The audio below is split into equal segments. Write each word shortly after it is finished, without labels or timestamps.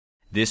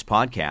This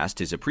podcast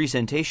is a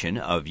presentation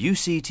of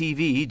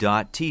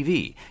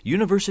UCTV.tv,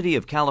 University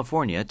of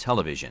California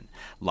Television.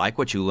 Like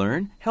what you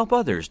learn? Help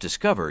others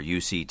discover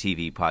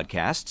UCTV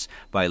podcasts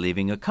by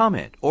leaving a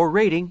comment or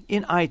rating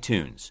in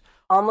iTunes.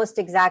 Almost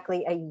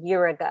exactly a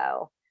year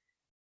ago,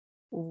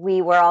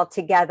 we were all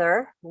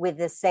together with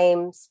the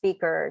same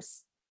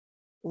speakers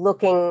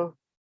looking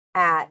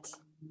at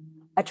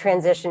a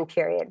transition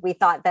period we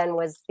thought then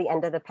was the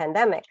end of the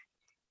pandemic.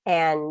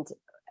 And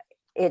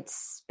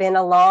it's been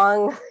a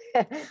long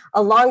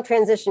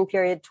transition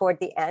period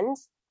toward the end.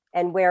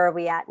 And where are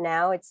we at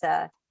now? It's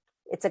a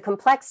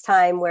complex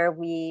time where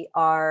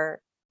we're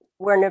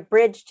in a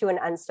bridge to an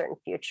uncertain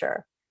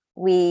future.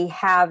 We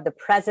have the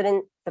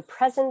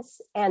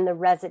presence and the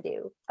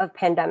residue of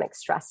pandemic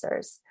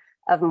stressors,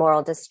 of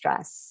moral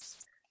distress,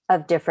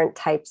 of different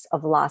types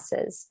of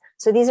losses.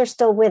 So these are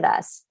still with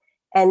us,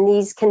 and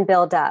these can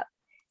build up.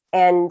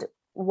 And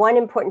one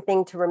important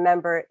thing to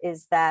remember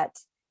is that,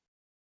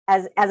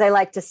 as I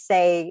like to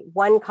say,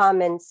 one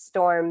common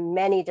storm,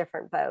 many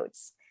different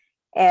boats.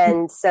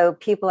 And so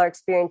people are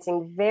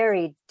experiencing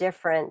very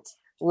different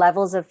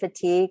levels of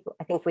fatigue.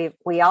 I think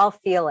we all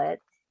feel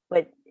it,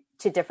 but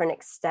to different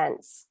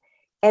extents.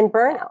 And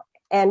burnout.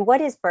 And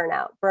what is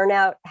burnout?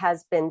 Burnout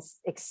has been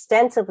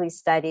extensively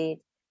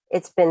studied.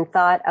 It's been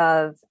thought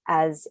of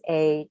as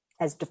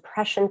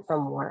depression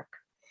from work,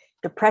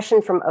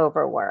 depression from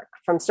overwork,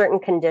 from certain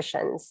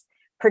conditions,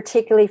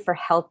 particularly for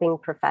helping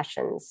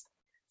professions,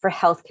 for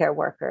healthcare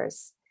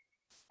workers.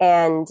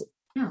 And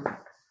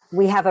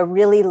we have a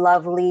really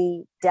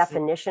lovely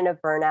definition of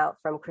burnout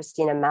from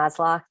Christina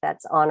Masloch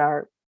that's on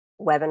our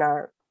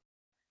webinar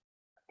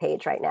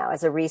page right now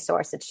as a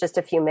resource. It's just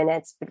a few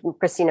minutes, but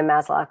Christina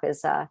Masloch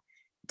has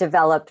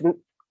developed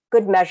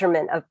good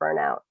measurement of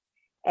burnout.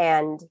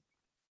 And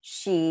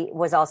she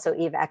was also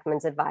Eve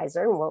Ekman's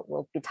advisor, and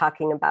we'll be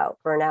talking about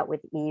burnout with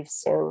Eve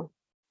soon.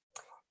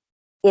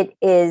 It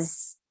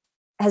has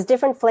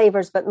different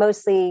flavors, but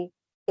mostly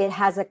it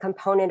has a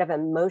component of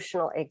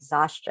emotional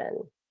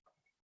exhaustion,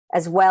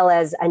 as well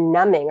as a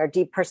numbing or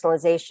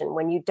depersonalization.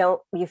 When you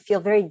feel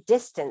very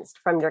distanced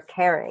from your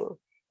caring,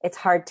 it's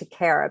hard to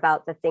care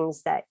about the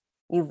things that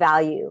you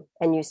value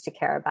and used to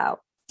care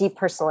about.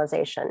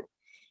 Depersonalization.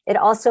 It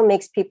also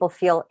makes people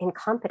feel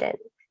incompetent.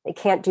 They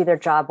can't do their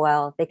job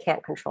well. They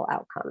can't control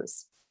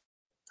outcomes.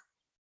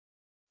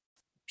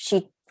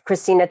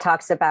 Christina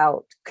talks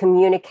about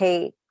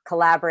communicate,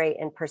 collaborate,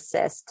 and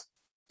persist.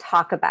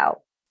 Talk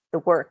about the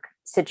work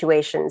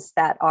situations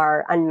that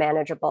are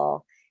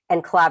unmanageable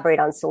and collaborate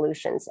on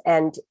solutions,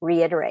 and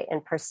reiterate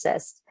and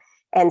persist.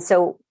 And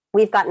so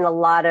we've gotten a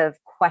lot of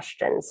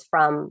questions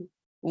from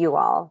you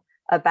all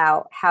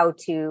about how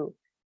to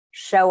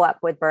show up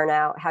with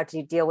burnout, how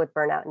to deal with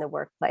burnout in the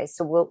workplace.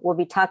 So we'll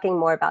be talking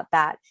more about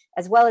that,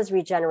 as well as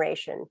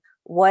regeneration.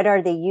 What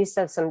are the use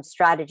of some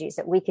strategies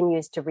that we can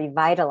use to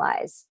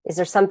revitalize? Is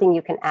there something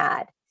you can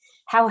add?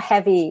 How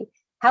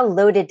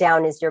loaded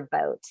down is your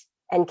boat?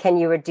 And can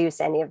you reduce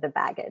any of the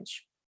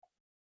baggage?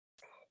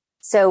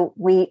 So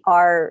we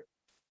are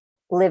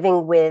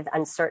living with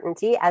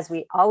uncertainty, as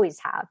we always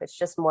have. It's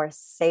just more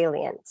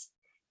salient.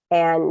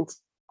 And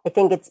I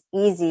think it's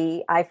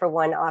easy. I, for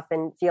one,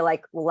 often feel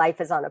like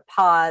life is on a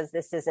pause.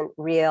 This isn't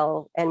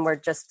real. And we're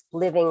just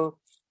living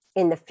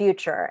in the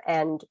future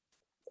and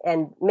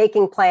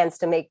making plans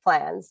to make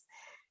plans.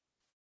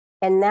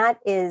 And that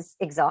is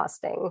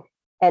exhausting.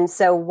 And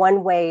so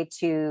one way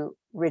to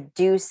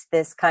reduce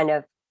this kind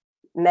of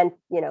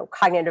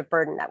cognitive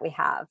burden that we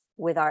have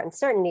with our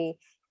uncertainty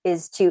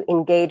is to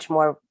engage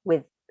more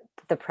with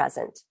the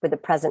present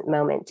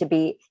moment, to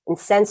be in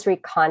sensory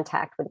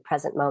contact with the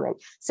present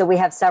moment. So we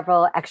have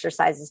several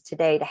exercises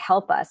today to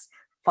help us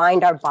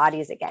find our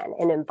bodies again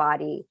and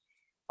embody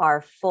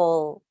our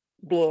full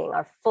being,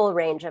 our full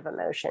range of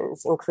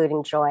emotions,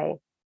 including joy.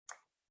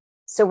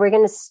 So we're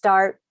going to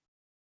start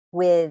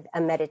with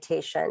a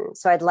meditation.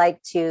 So I'd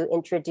like to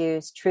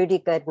introduce Trudy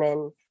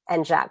Goodman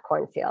and Jack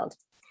Kornfield.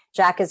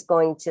 Jack is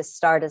going to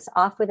start us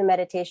off with a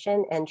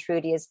meditation, and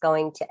Trudy is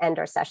going to end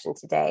our session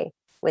today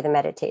with a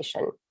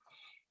meditation.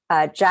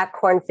 Jack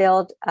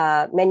Kornfield,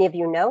 many of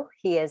you know,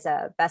 he is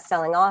a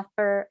best-selling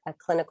author, a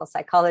clinical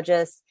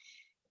psychologist.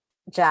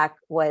 Jack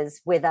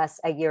was with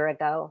us a year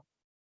ago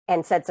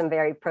and said some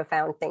very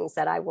profound things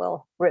that I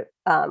will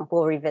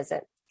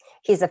revisit.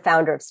 He's a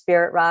founder of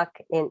Spirit Rock,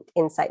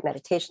 Insight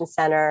Meditation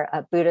Center,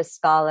 a Buddhist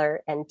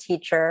scholar and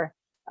teacher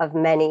of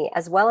many,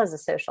 as well as a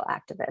social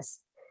activist.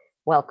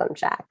 Welcome,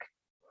 Jack.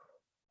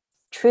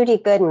 Trudy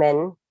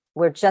Goodman,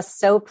 we're just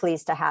so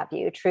pleased to have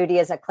you. Trudy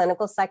is a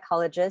clinical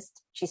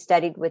psychologist. She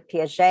studied with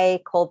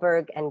Piaget,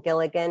 Kohlberg, and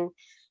Gilligan.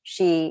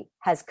 She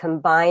has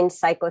combined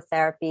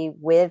psychotherapy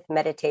with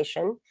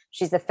meditation.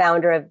 She's the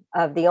founder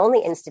of the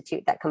only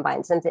institute that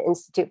combines them, the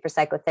Institute for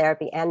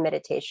Psychotherapy and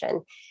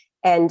Meditation.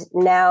 And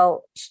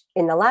now,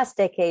 in the last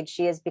decade,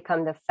 she has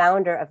become the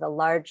founder of the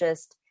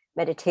largest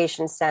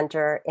meditation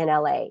center in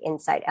LA,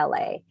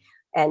 InsightLA,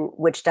 and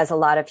which does a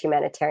lot of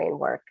humanitarian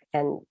work.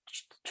 And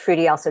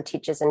Trudy also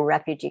teaches in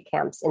refugee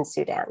camps in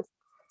Sudan.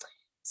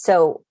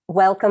 So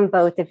welcome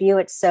both of you.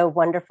 It's so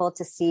wonderful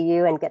to see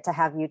you and get to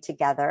have you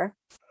together.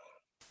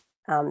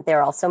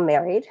 They're also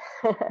married.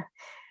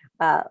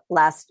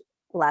 Last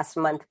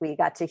month, we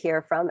got to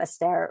hear from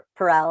Esther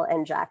Perel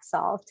and Jack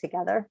Saul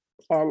together,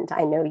 and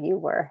I know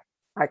you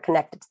are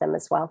connected to them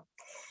as well.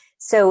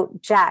 So,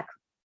 Jack,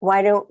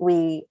 why don't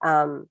we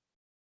turn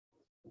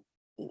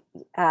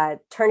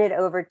it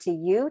over to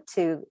you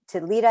to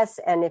lead us,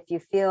 and if you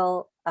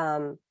feel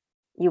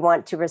you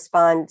want to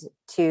respond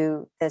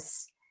to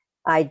this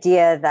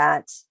idea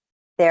that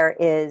there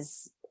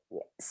is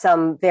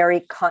some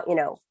very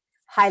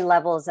high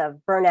levels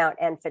of burnout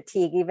and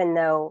fatigue, even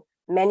though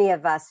many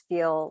of us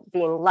feel,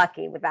 being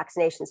lucky with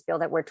vaccinations, feel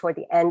that we're toward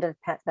the end of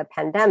the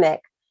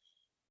pandemic.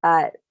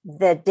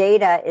 The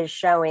data is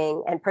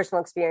showing, and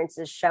personal experience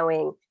is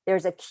showing,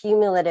 there's a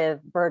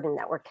cumulative burden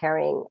that we're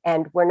carrying,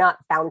 and we're not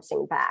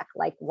bouncing back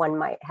like one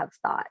might have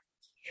thought.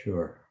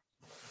 Sure.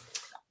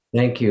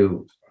 Thank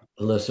you,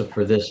 Elissa,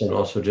 for this, and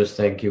also just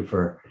thank you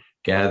for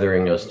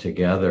gathering us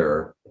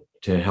together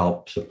to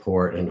help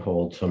support and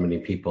hold so many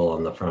people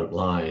on the front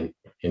line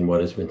in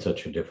what has been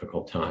such a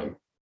difficult time.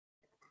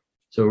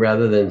 So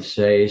rather than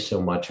say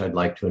so much, I'd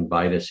like to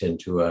invite us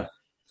into a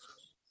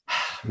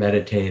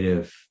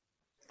meditative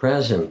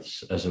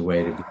presence as a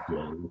way to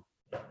begin.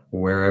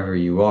 Wherever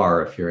you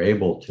are, if you're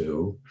able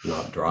to,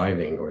 not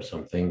driving or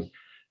something,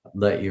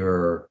 let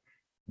your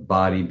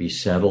body be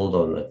settled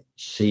on the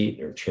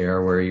seat or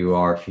chair where you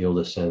are. Feel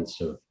the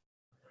sense of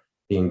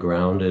being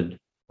grounded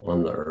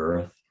on the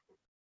earth.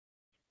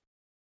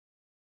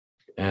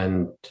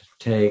 And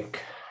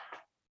take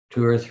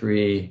 2 or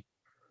 3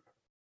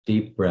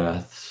 deep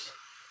breaths,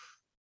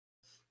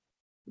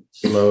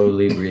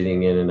 slowly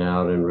breathing in and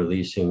out and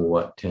releasing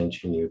what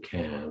tension you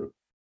can.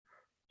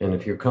 And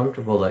if you're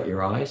comfortable, let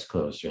your eyes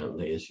close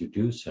gently as you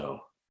do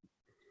so.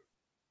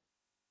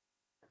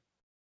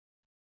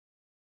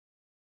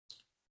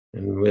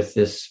 And with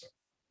this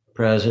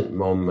present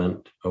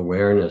moment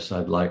awareness,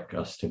 I'd like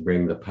us to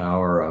bring the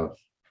power of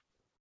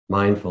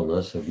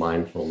mindfulness, of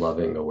mindful,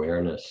 loving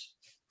awareness,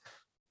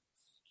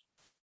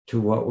 to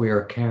what we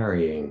are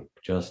carrying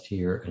just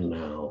here and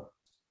now.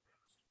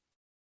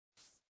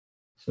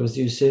 So as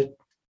you sit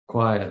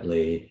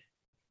quietly,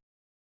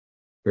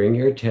 bring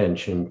your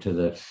attention to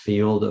the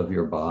field of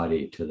your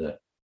body, to the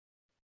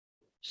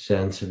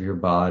sense of your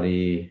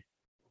body,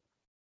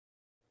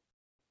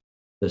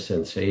 the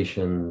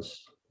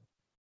sensations,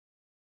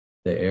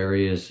 the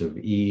areas of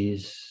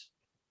ease,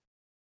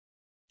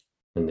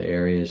 and the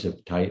areas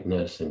of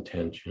tightness and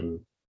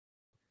tension.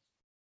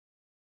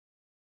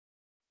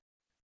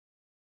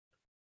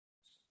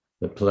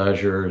 The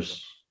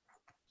pleasures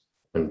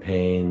and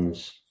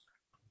pains.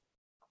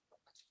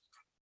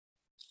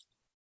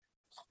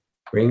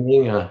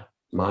 Bringing a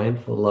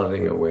mindful,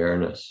 loving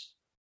awareness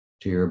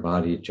to your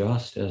body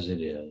just as it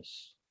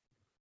is.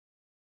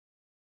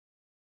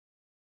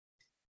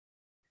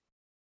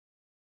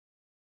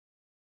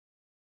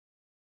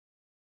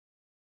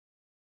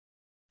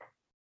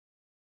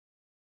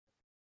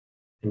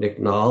 And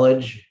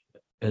acknowledge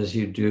as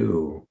you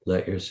do,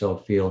 let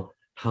yourself feel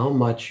how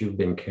much you've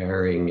been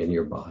carrying in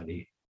your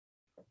body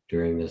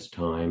during this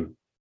time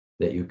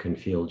that you can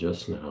feel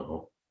just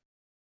now.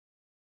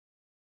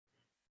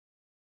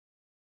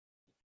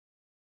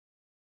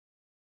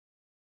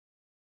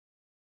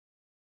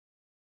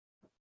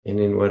 And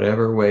in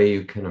whatever way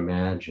you can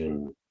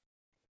imagine,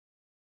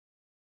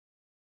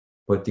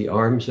 put the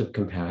arms of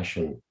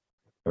compassion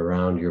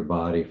around your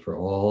body for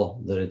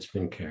all that it's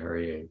been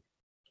carrying.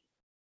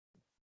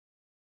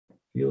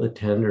 Feel a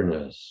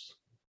tenderness,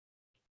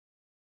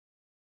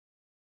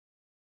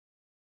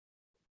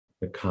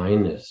 a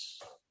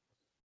kindness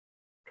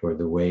toward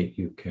the weight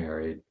you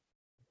carried.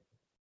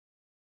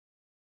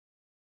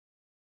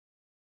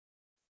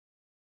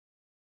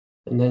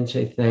 And then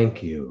say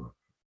thank you.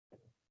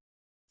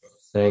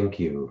 Thank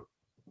you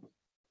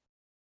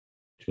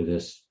to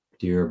this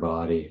dear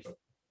body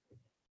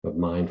of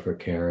mine for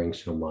caring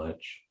so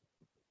much.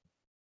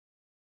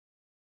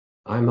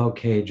 I'm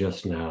okay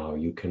just now.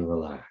 You can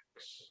relax.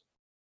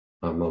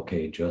 I'm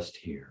okay just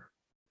here.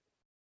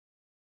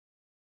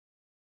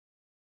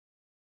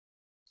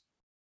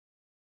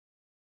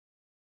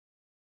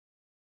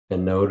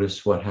 And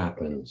notice what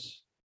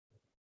happens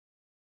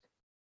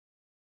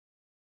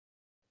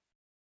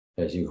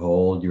as you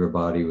hold your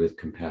body with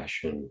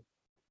compassion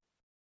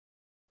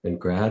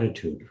and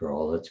gratitude for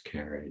all it's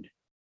carried.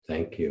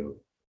 Thank you.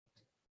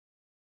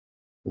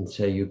 And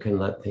say you can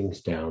let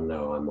things down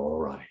now. I'm all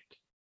right.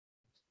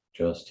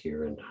 Just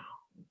here and now.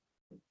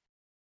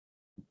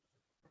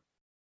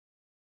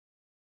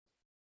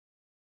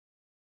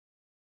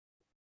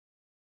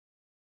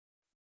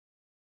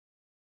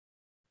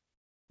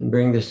 And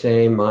bring the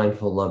same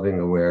mindful, loving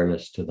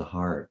awareness to the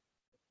heart.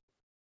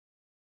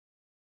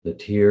 The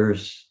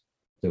tears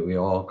that we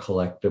all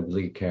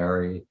collectively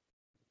carry,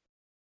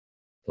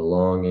 the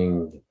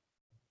longing,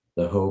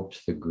 the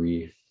hopes, the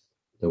grief,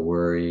 the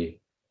worry,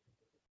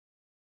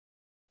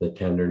 the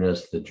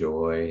tenderness, the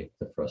joy,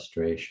 the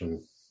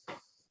frustration.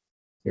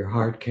 Your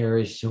heart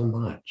carries so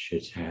much.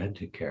 It's had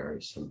to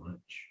carry so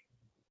much.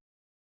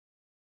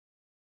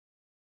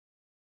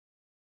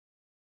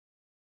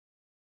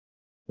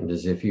 And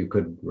as if you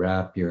could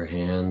wrap your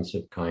hands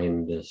of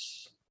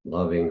kindness,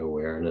 loving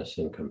awareness,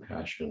 and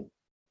compassion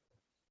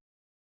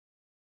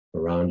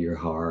around your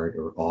heart,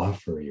 or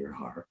offer your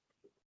heart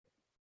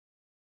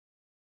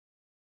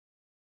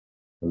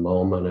a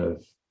moment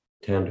of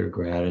tender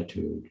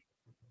gratitude.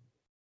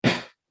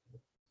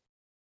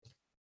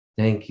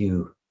 Thank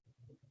you.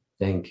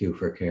 Thank you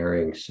for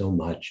caring so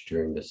much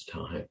during this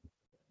time.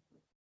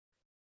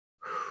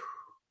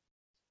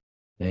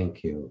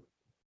 Thank you.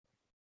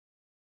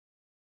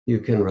 You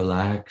can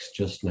relax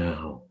just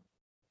now.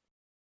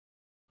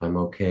 I'm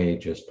okay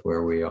just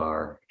where we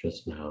are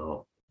just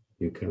now.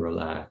 You can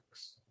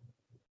relax.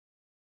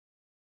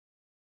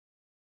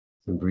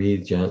 And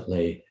breathe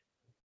gently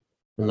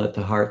and let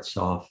the heart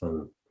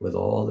soften with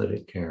all that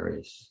it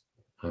carries.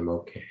 I'm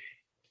okay.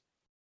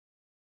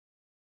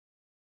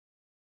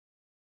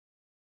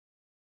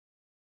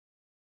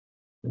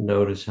 And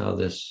notice how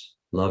this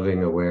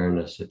loving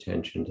awareness,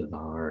 attention to the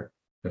heart,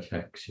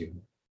 affects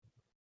you.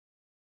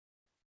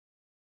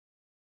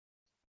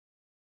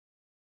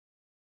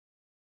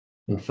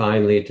 And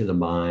finally, to the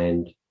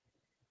mind,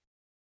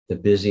 the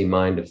busy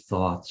mind of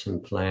thoughts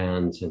and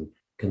plans and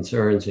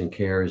concerns and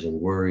cares and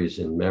worries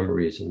and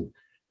memories and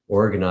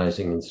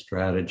organizing and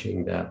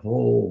strategizing, that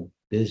whole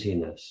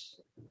busyness,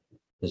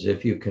 as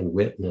if you can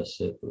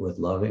witness it with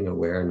loving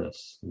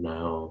awareness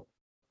now.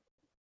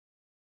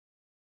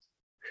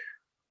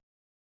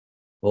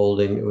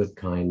 Holding it with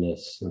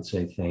kindness and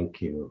say,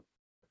 thank you.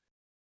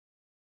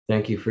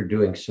 Thank you for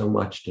doing so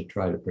much to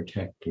try to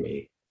protect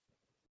me,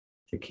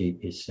 to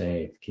keep me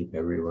safe, keep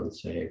everyone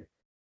safe.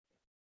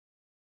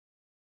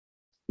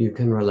 You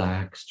can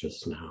relax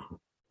just now.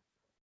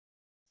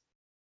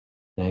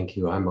 Thank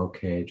you, I'm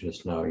okay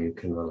just now. You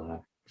can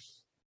relax.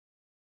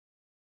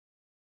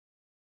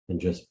 And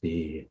just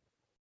be.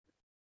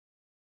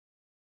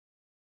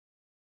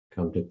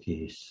 Come to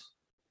peace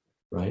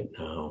right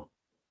now.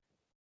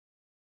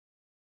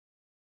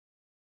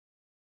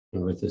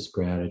 And with this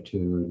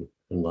gratitude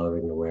and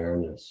loving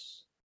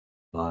awareness,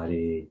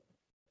 body,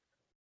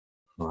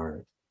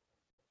 heart,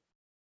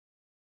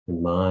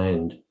 and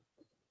mind,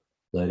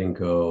 letting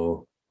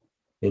go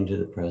into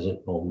the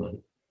present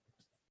moment.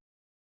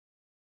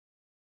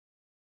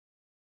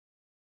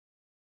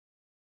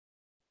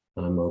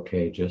 I'm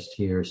okay just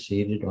here,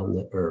 seated on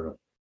the earth,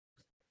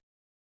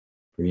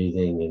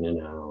 breathing in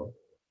and out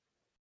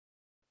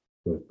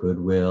with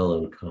goodwill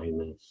and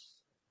kindness.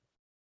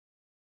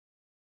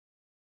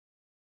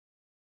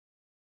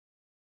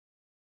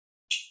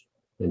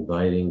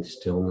 Inviting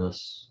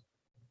stillness,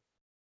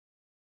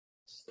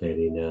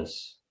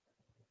 steadiness,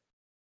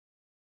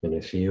 and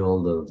a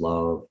field of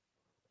love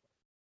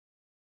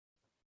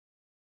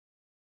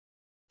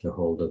to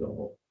hold it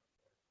all.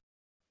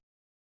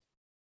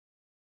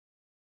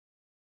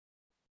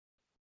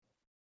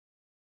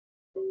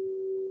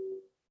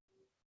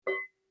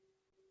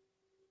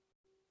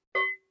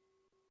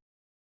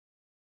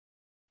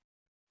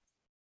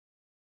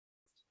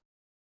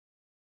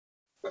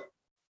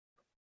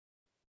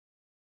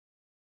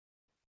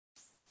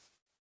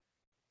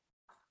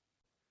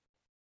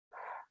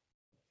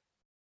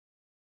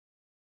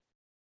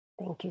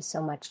 Thank you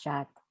so much,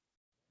 Jack.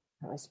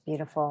 That was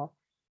beautiful.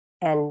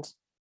 And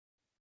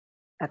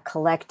a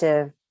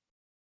collective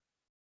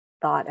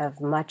thought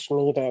of much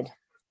needed.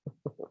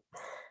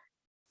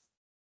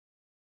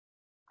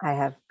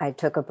 I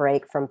took a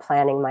break from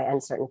planning my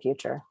uncertain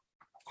future.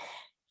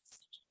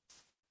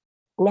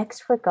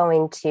 Next, we're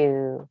going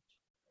to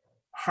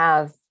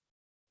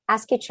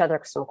ask each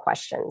other some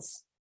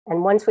questions.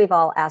 And once we've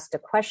all asked a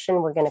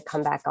question, we're going to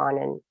come back on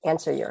and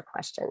answer your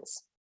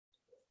questions.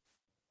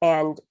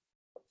 And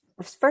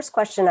the first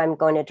question I'm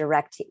going to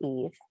direct to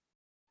Eve.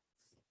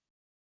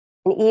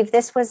 And Eve,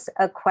 this was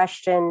a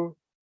question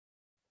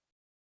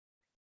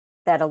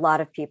that a lot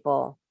of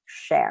people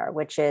share,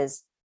 which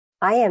is,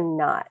 I am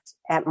not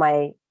at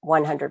my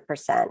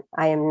 100%.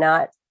 I am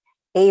not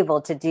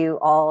able to do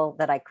all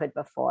that I could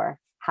before.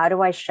 How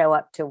do I show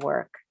up to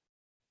work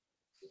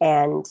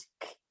and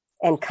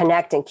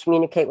connect and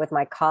communicate with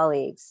my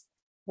colleagues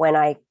when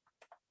I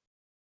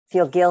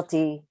feel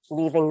guilty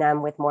leaving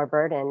them with more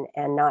burden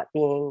and not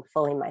being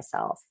fully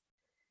myself?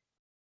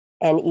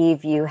 And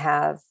Eve, you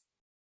have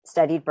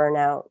studied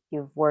burnout.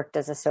 You've worked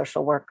as a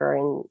social worker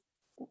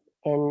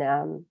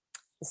in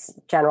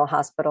General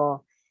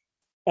Hospital,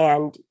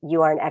 and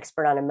you are an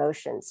expert on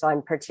emotions. So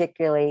I'm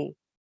particularly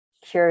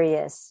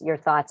curious your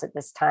thoughts at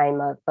this time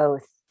of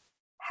both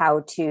how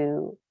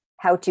to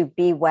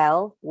be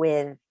well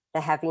with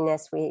the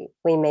heaviness we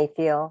may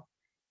feel,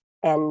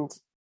 and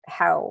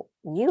how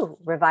you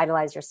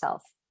revitalize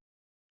yourself.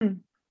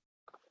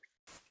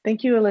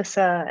 Thank you,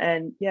 Elissa.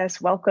 And yes,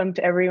 welcome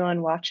to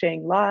everyone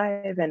watching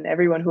live and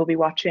everyone who will be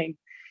watching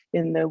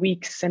in the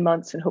weeks and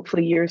months and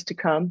hopefully years to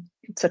come.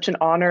 It's such an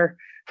honor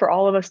for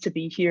all of us to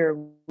be here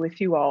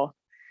with you all.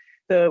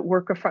 The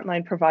work of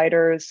frontline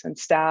providers and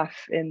staff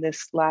in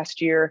this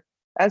last year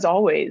as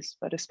always,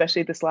 but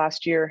especially this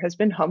last year, has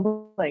been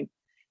humbling.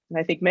 And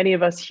I think many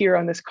of us here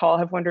on this call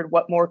have wondered,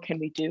 what more can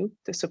we do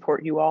to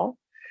support you all?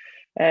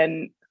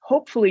 And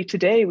hopefully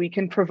today we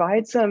can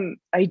provide some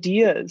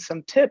ideas,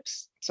 some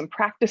tips, some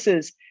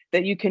practices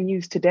that you can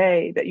use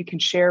today that you can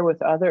share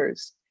with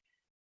others.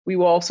 We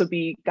will also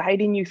be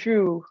guiding you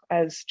through,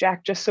 as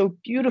Jack just so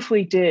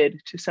beautifully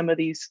did, to some of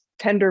these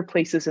tender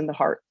places in the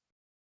heart,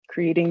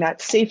 creating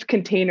that safe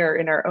container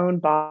in our own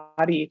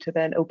body to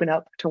then open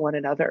up to one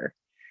another.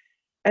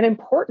 And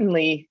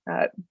importantly,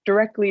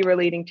 directly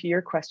relating to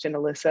your question,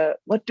 Elissa,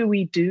 what do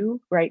we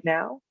do right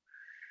now?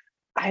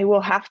 I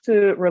will have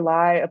to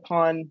rely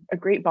upon a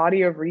great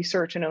body of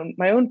research and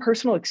my own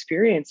personal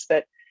experience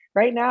that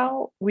right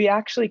now we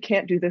actually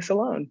can't do this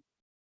alone.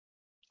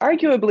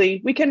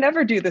 Arguably, we can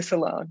never do this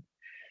alone.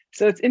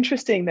 So it's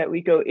interesting that we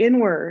go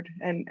inward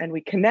and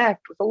we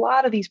connect with a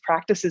lot of these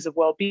practices of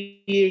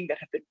well-being that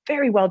have been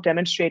very well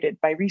demonstrated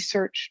by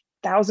research,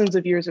 thousands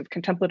of years of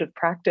contemplative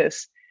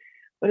practice.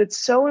 But it's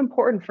so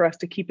important for us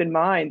to keep in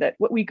mind that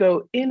what we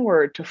go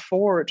inward to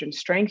forge and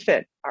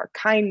strengthen, our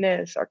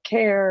kindness, our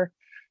care,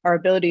 our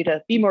ability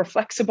to be more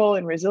flexible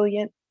and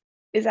resilient,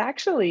 is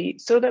actually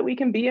so that we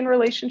can be in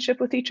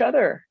relationship with each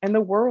other and the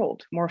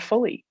world more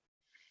fully.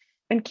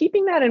 And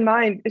keeping that in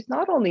mind is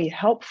not only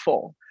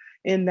helpful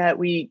in that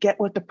we get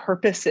what the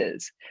purpose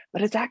is,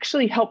 but it's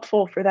actually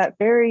helpful for that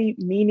very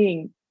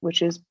meaning,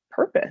 which is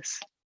purpose.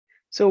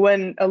 So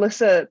when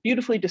Elissa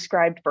beautifully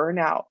described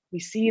burnout, we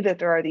see that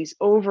there are these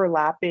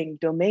overlapping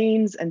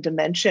domains and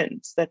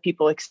dimensions that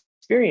people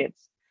experience.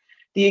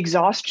 The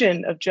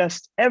exhaustion of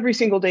just every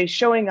single day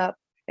showing up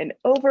and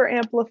over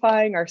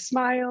amplifying our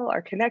smile,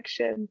 our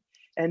connection,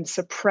 and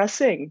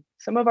suppressing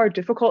some of our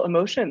difficult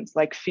emotions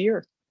like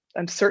fear,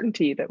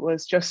 uncertainty that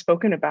was just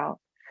spoken about.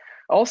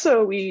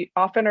 Also, we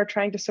often are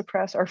trying to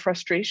suppress our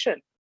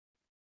frustration,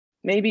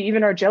 maybe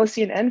even our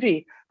jealousy and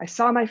envy. I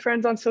saw my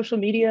friends on social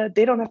media,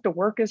 they don't have to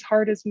work as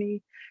hard as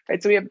me,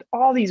 right? So we have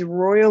all these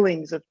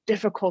roilings of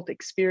difficult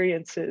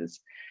experiences.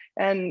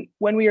 And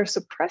when we are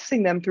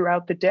suppressing them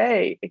throughout the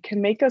day, it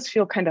can make us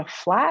feel kind of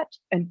flat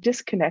and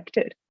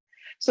disconnected.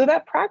 So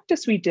that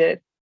practice we did,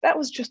 that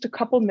was just a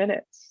couple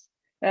minutes.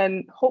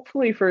 And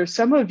hopefully for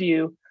some of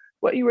you,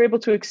 what you were able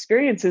to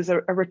experience is a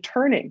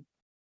returning.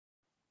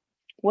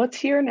 What's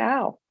here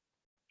now?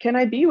 Can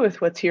I be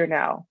with what's here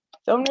now?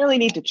 Don't really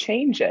need to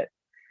change it.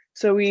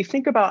 So we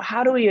think about,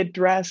 how do we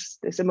address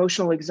this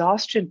emotional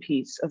exhaustion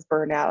piece of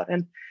burnout?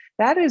 And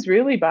that is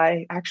really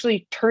by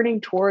actually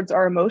turning towards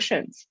our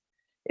emotions.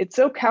 It's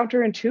so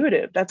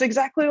counterintuitive. That's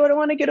exactly what I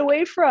want to get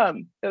away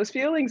from, those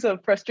feelings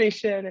of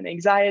frustration and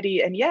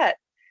anxiety. And yet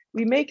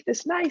we make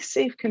this nice,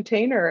 safe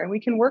container and we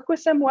can work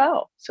with them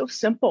well. So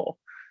simple.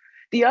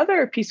 The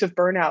other piece of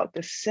burnout,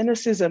 the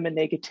cynicism and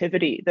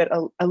negativity that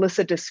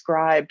Elissa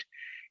described,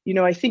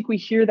 I think we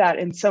hear that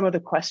in some of the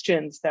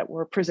questions that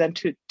were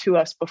presented to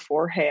us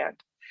beforehand.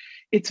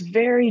 It's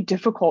very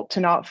difficult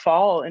to not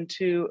fall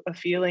into a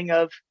feeling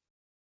of,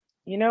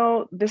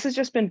 this has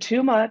just been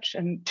too much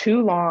and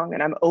too long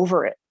and I'm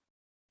over it.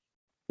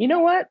 You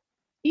know what?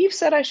 Eve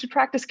said I should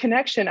practice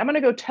connection. I'm going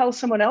to go tell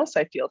someone else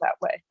I feel that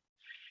way.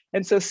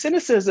 And so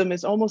cynicism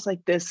is almost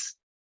like this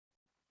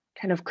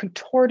kind of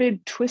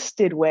contorted,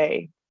 twisted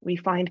way we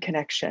find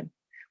connection.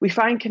 We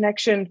find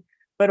connection,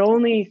 but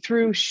only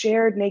through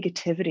shared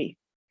negativity.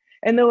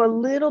 And though a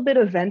little bit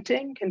of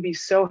venting can be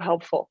so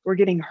helpful, we're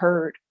getting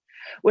heard.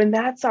 When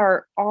that's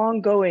our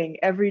ongoing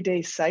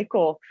everyday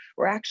cycle,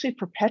 we're actually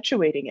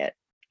perpetuating it.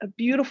 A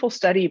beautiful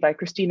study by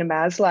Christina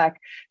Maslach,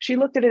 she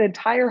looked at an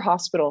entire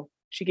hospital.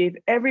 She gave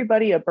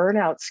everybody a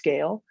burnout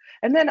scale,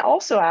 and then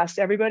also asked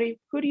everybody,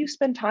 who do you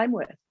spend time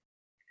with?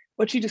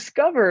 What she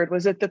discovered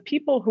was that the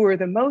people who were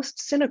the most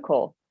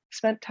cynical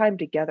spent time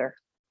together.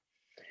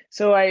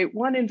 So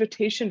one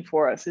invitation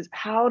for us is,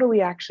 how do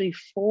we actually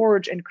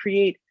forge and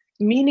create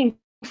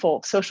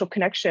meaningful social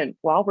connection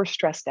while we're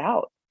stressed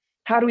out?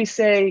 How do we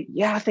say,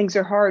 yeah, things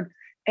are hard,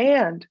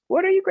 and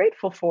what are you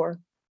grateful for?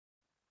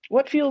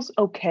 What feels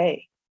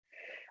okay?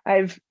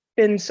 I've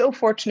been so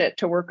fortunate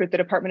to work with the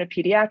Department of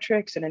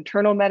Pediatrics and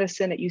Internal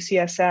Medicine at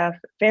UCSF,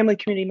 Family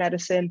Community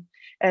Medicine,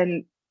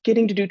 and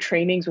getting to do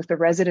trainings with the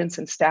residents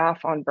and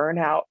staff on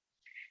burnout.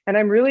 And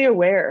I'm really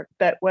aware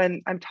that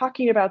when I'm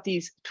talking about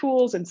these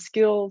tools and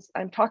skills,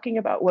 I'm talking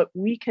about what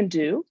we can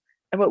do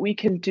and what we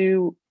can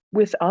do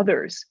with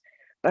others.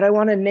 But I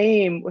want to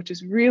name, which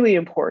is really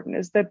important,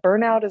 is that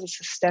burnout is a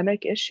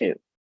systemic issue.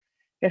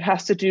 It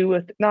has to do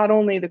with not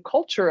only the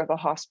culture of a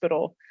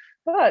hospital,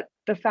 but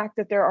the fact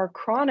that there are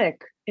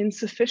chronic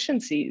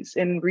insufficiencies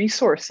in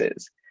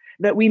resources,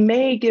 that we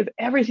may give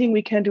everything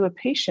we can to a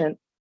patient,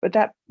 but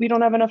that we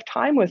don't have enough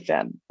time with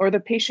them, or the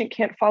patient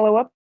can't follow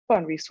up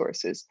on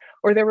resources,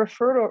 or their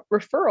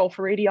referral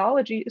for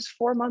radiology is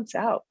 4 months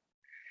out.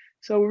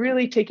 So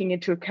really taking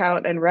into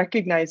account and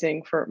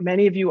recognizing, for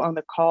many of you on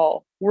the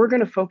call, we're going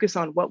to focus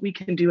on what we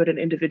can do at an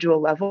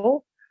individual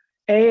level,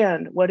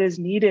 and what is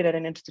needed at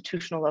an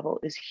institutional level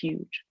is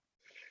huge.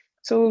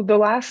 So the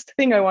last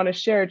thing I want to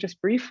share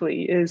just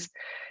briefly is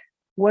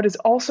what is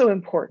also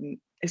important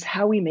is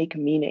how we make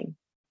meaning.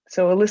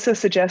 So Elissa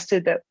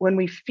suggested that when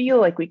we feel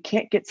like we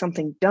can't get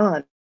something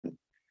done,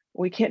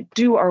 we can't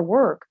do our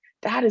work,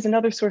 that is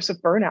another source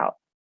of burnout.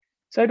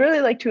 So I'd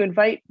really like to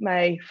invite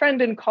my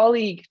friend and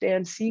colleague,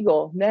 Dan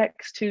Siegel,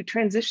 next to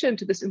transition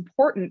to this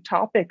important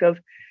topic of,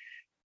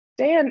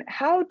 Dan,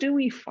 how do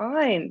we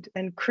find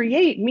and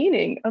create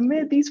meaning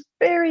amid these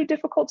very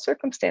difficult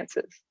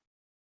circumstances?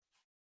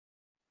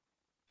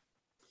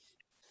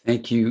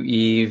 Thank you,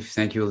 Eve.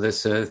 Thank you,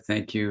 Elissa.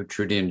 Thank you,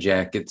 Trudy and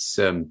Jack. It's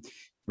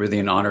really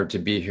an honor to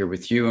be here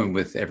with you and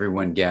with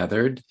everyone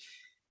gathered.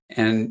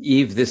 And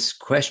Eve, this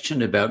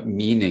question about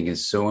meaning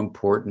is so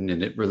important,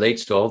 and it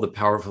relates to all the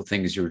powerful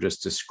things you were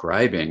just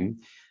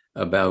describing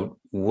about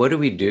what do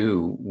we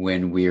do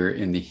when we're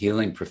in the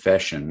healing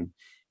profession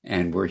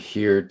and we're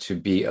here to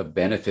be of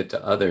benefit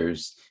to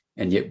others,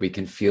 and yet we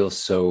can feel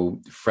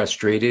so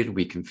frustrated,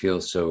 we can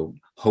feel so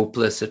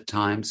hopeless at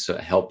times, so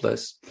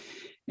helpless.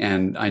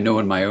 And I know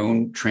in my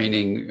own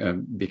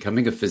training,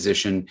 becoming a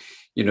physician,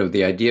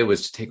 the idea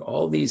was to take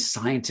all these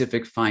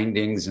scientific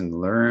findings and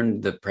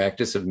learn the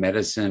practice of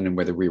medicine, and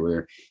whether we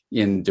were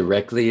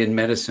directly in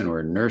medicine or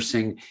in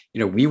nursing,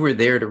 we were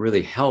there to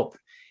really help.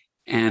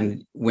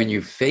 And when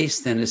you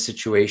face then a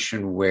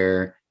situation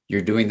where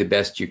you're doing the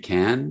best you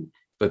can,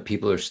 but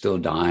people are still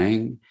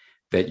dying,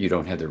 that you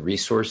don't have the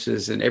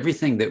resources and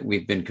everything that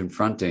we've been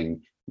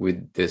confronting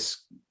with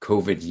this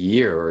COVID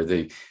year,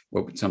 or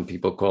what some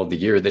people call the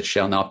year that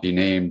shall not be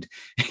named,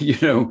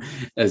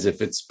 as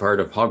if it's part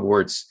of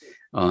Hogwarts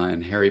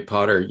and Harry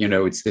Potter.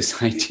 It's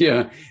this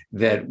idea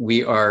that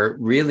we are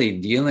really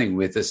dealing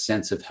with a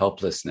sense of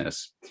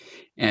helplessness.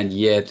 And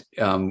yet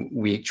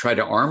we try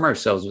to arm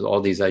ourselves with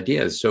all these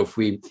ideas. So if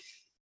we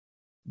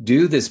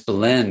do this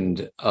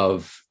blend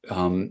of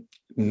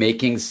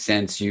making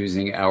sense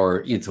using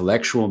our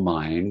intellectual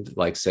mind,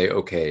 like say,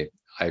 okay,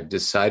 I've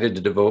decided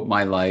to devote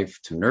my life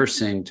to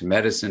nursing, to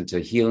medicine, to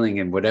healing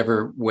in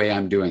whatever way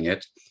I'm doing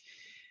it.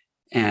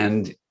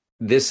 And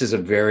this is a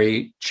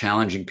very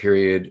challenging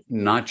period,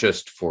 not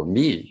just for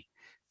me,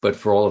 but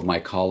for all of my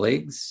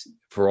colleagues,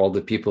 for all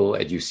the people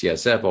at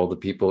UCSF, all the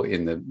people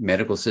in the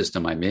medical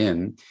system I'm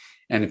in.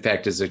 And in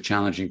fact, it's a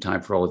challenging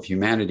time for all of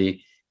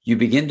humanity. You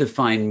begin to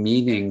find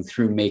meaning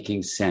through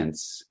making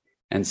sense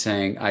and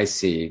saying, I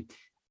see,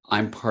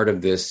 I'm part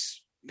of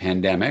this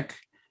pandemic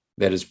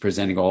that is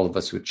presenting all of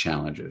us with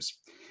challenges.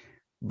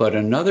 But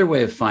another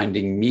way of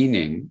finding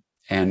meaning,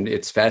 and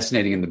it's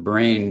fascinating in the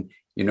brain,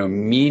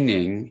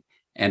 meaning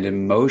and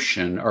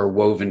emotion are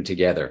woven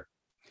together.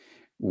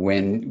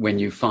 When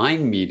you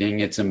find meaning,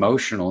 it's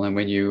emotional. And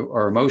when you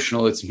are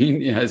emotional, it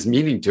has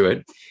meaning to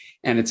it.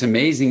 And it's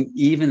amazing,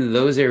 even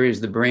those areas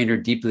of the brain are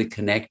deeply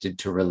connected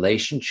to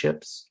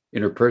relationships,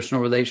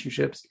 interpersonal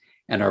relationships,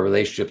 and our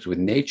relationships with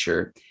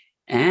nature.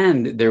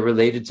 And they're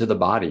related to the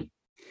body.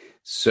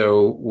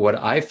 So what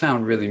I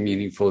found really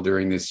meaningful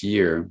during this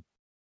year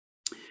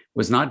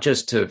was not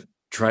just to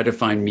try to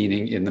find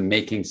meaning in the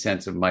making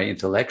sense of my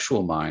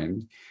intellectual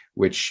mind,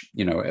 which,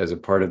 as a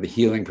part of the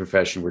healing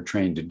profession we're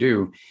trained to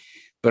do,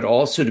 but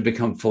also to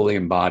become fully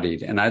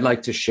embodied. And I'd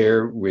like to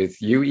share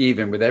with you, Eve,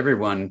 and with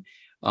everyone,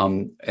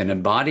 an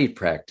embodied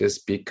practice,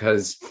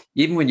 because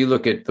even when you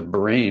look at the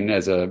brain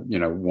as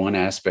one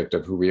aspect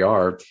of who we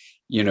are,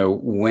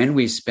 when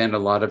we spend a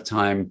lot of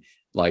time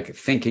like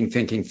thinking,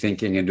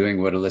 and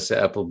doing what Elissa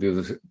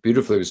Epel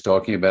beautifully was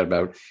talking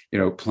about,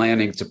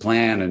 planning to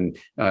plan, and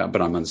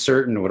but I'm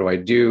uncertain, what do I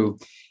do?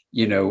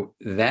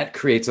 That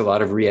creates a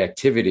lot of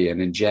reactivity. And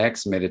in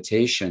Jack's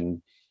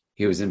meditation,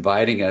 he was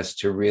inviting us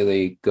to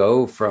really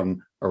go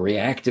from a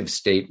reactive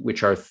state,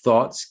 which our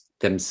thoughts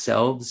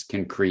themselves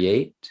can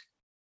create,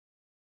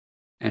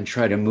 and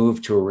try to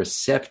move to a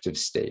receptive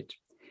state.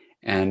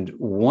 And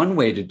one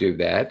way to do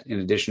that, in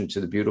addition to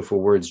the beautiful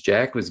words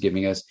Jack was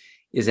giving us,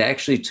 is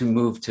actually to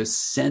move to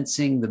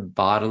sensing the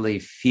bodily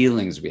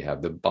feelings we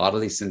have, the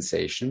bodily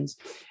sensations.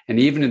 And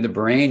even in the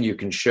brain, you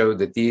can show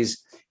that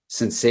these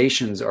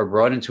sensations are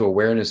brought into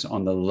awareness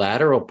on the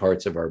lateral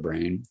parts of our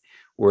brain,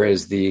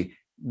 whereas the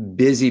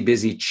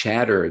busy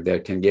chatter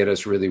that can get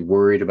us really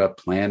worried about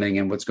planning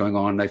and what's going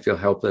on, and I feel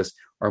helpless,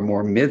 are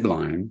more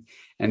midline.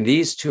 And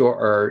these two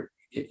are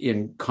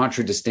in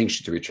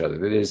contradistinction to each other.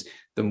 That is,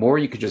 the more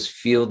you can just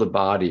feel the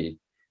body,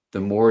 the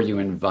more you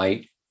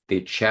invite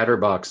the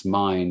chatterbox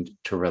mind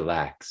to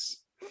relax.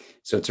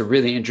 So it's a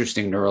really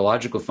interesting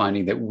neurological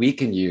finding that we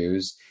can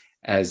use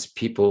as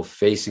people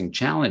facing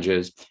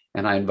challenges.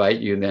 And I invite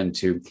you then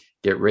to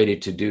get ready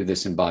to do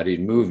this embodied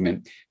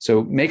movement.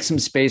 So make some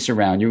space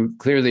around you.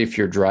 Clearly, if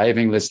you're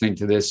driving, listening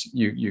to this,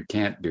 you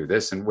can't do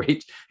this, and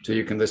wait till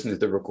you can listen to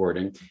the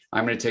recording.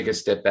 I'm going to take a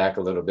step back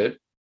a little bit.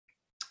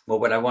 But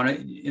what I want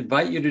to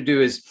invite you to do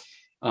is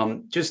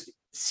just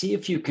see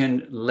if you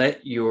can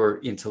let your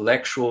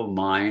intellectual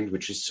mind,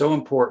 which is so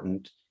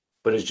important,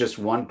 but is just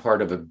one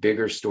part of a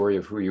bigger story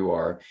of who you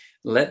are,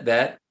 let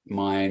that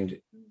mind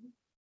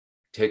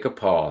take a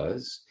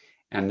pause.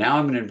 And now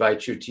I'm going to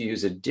invite you to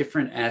use a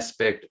different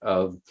aspect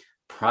of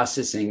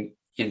processing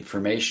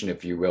information,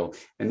 if you will.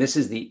 And this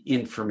is the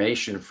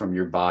information from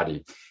your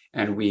body.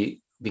 And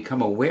we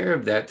become aware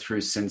of that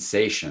through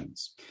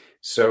sensations.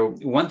 So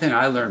one thing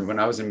I learned when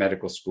I was in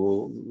medical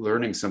school,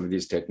 learning some of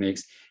these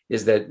techniques,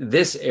 is that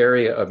this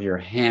area of your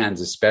hands,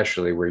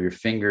 especially where your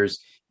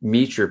fingers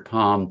meet your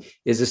palm,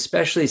 is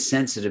especially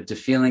sensitive to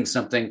feeling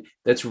something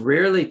that's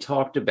rarely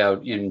talked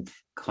about in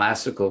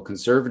classical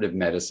conservative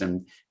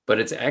medicine, but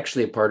it's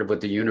actually a part of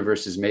what the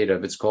universe is made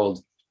of. It's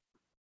called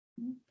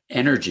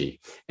energy.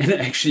 And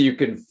actually, you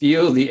can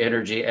feel the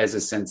energy as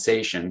a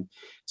sensation.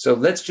 So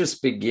let's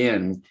just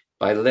begin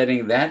by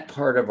letting that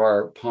part of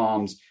our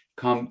palms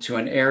come to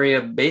an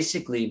area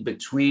basically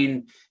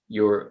between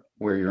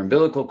where your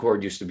umbilical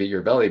cord used to be,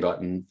 your belly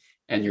button,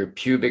 and your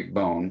pubic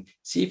bone.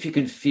 See if you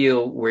can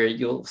feel where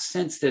you'll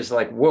sense there's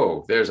like,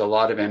 whoa, there's a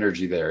lot of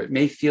energy there. It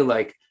may feel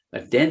like a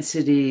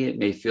density. It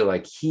may feel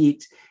like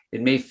heat.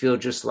 It may feel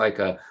just like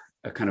a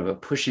kind of a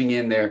pushing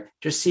in there.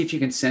 Just see if you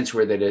can sense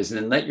where that is,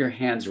 and then let your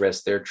hands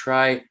rest there.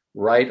 Try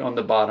right on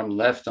the bottom,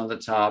 left on the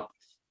top,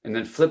 and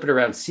then flip it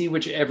around. See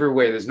whichever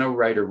way. There's no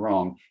right or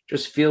wrong.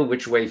 Just feel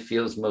which way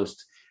feels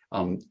most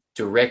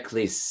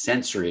directly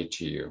sensory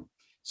to you.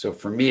 So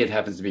for me, it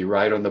happens to be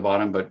right on the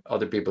bottom, but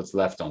other people, it's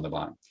left on the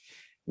bottom.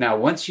 Now,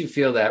 once you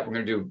feel that, we're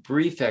going to do a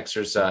brief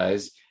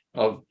exercise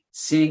of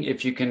seeing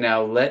if you can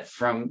now let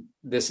from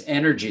this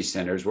energy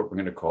center, is what we're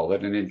going to call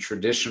it. And in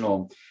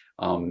traditional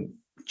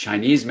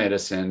Chinese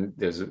medicine,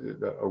 there's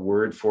a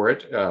word for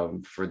it,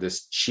 for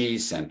this chi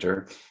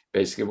center.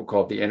 Basically, we'll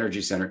call it the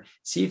energy center.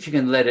 See if you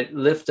can let it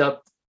lift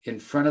up in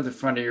front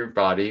of your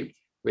body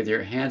with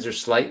your hands are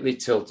slightly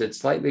tilted,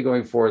 slightly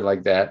going forward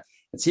like that.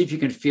 And see if you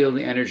can feel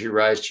the energy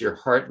rise to your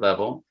heart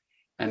level.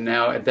 And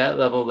now at that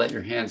level, let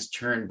your hands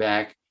turn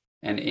back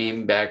and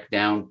aim back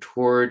down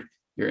toward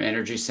your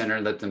energy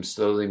center. Let them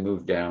slowly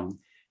move down.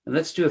 And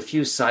let's do a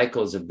few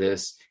cycles of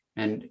this.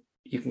 And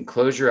you can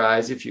close your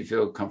eyes if you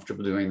feel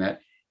comfortable doing that.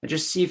 And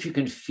just see if you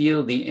can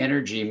feel the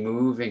energy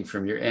moving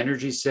from your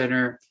energy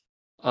center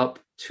up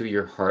to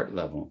your heart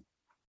level.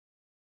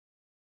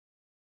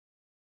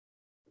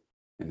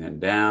 And then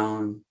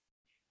down.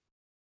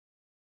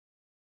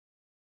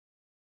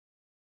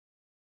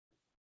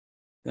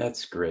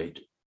 That's great.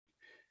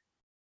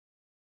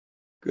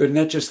 Good. And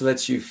that just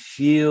lets you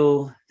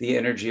feel the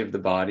energy of the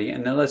body.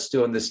 And then let's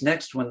do on this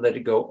next one, let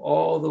it go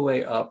all the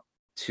way up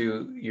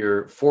to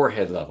your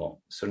forehead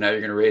level. So now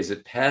you're going to raise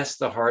it past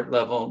the heart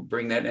level,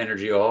 bring that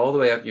energy all the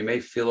way up. You may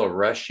feel a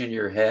rush in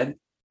your head.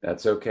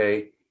 That's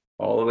okay.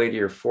 All the way to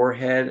your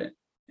forehead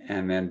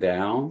and then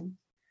down,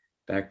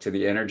 back to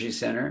the energy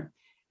center.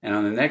 And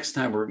on the next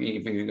time, we're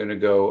even going to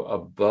go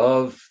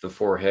above the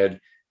forehead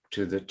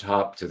to the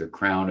top, to the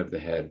crown of the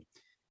head.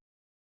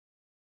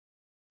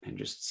 And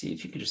just see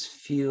if you can just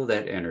feel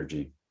that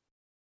energy.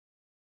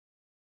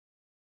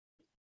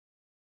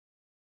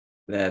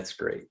 That's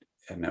great.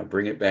 And now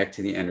bring it back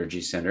to the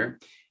energy center.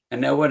 And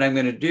now what I'm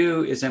going to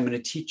do is I'm going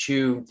to teach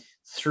you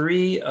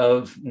 3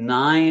 of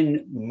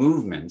 9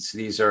 movements.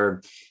 These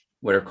are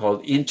what are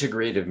called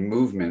integrative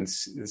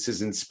movements. This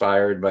is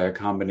inspired by a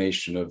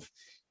combination of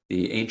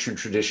the ancient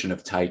tradition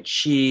of Tai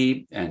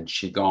Chi and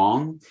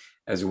Qigong,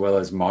 as well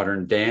as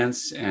modern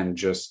dance, and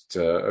just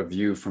a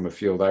view from a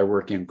field I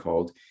work in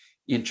called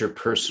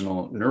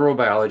interpersonal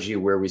neurobiology,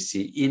 where we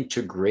see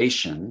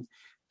integration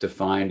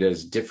defined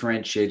as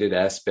differentiated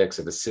aspects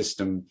of a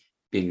system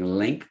being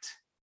linked,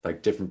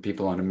 like different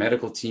people on a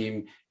medical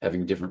team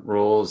having different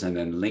roles and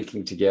then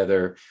linking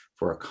together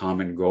for a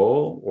common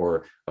goal,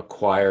 or a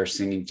choir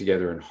singing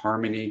together in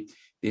harmony.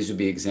 These would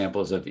be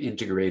examples of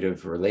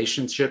integrative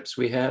relationships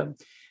we have.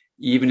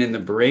 Even in the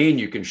brain,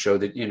 you can show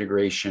that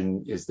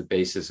integration is the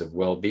basis of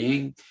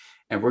well-being.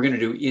 And we're going to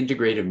do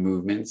integrative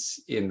movements.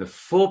 In the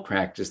full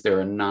practice, there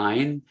are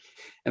 9.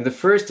 And the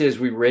first is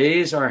we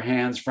raise our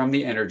hands from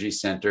the energy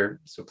center.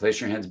 So place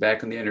your hands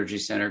back in the energy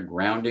center,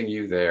 grounding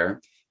you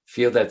there.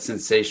 Feel that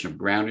sensation of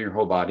grounding your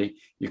whole body.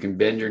 You can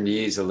bend your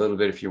knees a little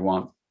bit if you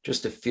want,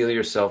 just to feel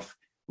yourself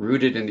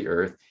rooted in the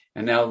earth.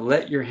 And now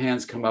let your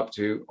hands come up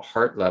to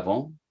heart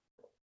level.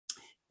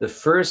 The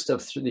first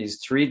of these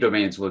 3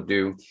 domains we'll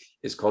do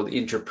is called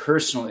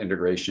interpersonal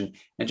integration.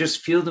 And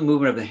just feel the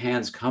movement of the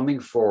hands coming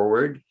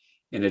forward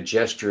in a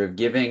gesture of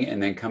giving,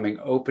 and then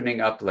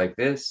opening up like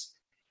this,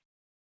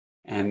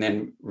 and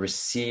then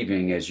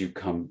receiving as you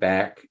come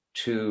back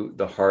to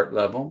the heart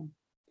level,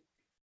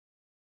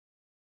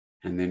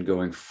 and then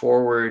going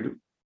forward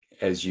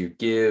as you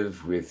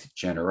give with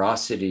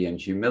generosity and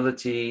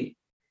humility,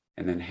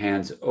 and then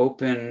hands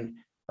open,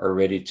 are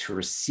ready to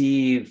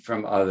receive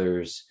from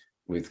others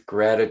with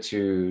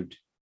gratitude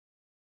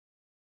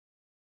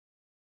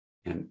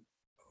and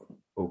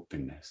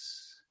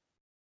openness.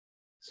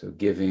 So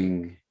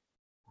giving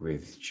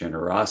with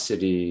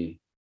generosity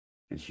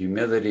and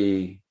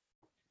humility,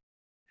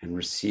 and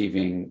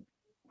receiving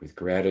with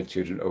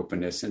gratitude and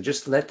openness. And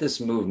just let this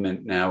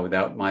movement now,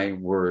 without my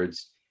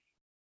words,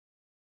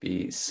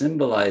 be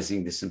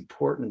symbolizing this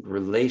important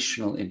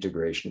relational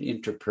integration,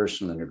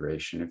 interpersonal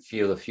integration, and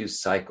feel a few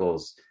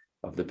cycles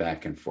of the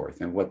back and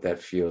forth and what that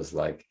feels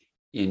like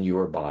in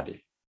your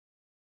body.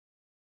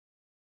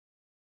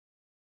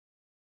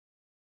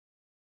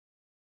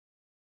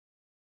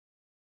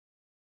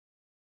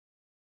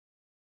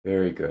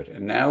 Very good.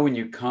 And now when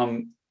you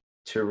come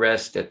to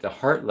rest at the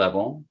heart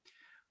level,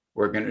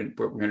 what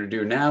we're going to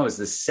do now is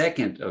the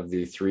second of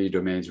the three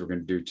domains we're going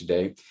to do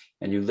today.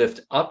 And you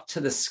lift up to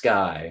the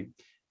sky,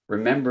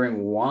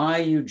 remembering why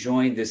you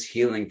joined this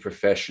healing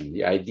profession,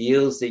 the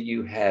ideals that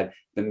you had,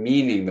 the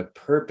meaning, the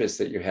purpose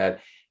that you had.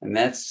 And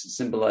that's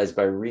symbolized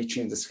by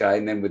reaching the sky.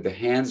 And then with the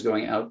hands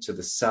going out to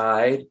the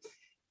side,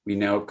 we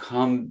now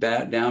come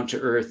back down to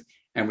earth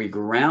and we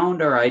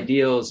ground our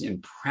ideals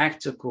in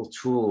practical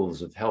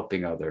tools of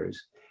helping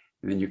others.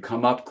 And then you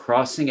come up,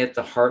 crossing at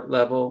the heart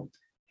level,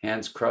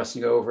 hands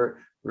crossing over,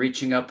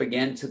 reaching up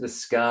again to the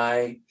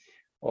sky,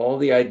 all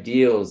the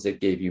ideals that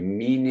gave you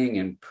meaning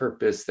and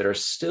purpose that are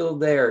still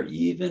there,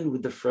 even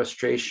with the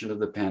frustration of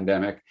the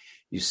pandemic.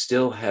 You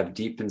still have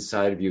deep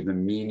inside of you the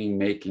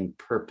meaning-making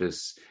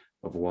purpose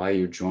of why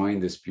you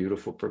joined this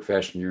beautiful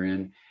profession you're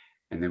in.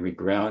 And then we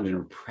ground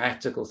in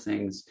practical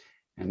things.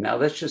 And now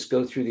let's just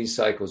go through these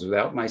cycles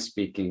without my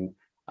speaking.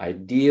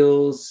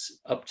 Ideals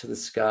up to the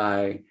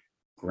sky,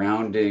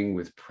 grounding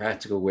with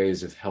practical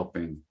ways of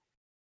helping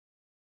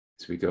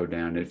as we go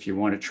down. And if you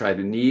want to try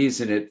the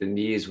knees in it, the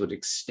knees would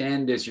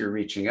extend as you're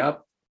reaching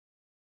up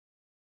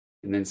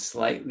and then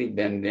slightly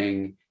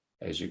bending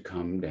as you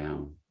come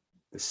down.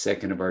 The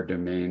second of our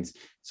domains.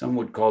 Some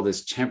would call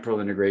this temporal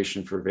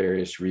integration for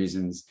various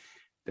reasons,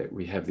 that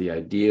we have the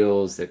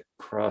ideals that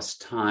cross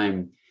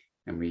time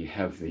and we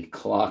have the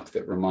clock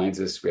that reminds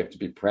us we have to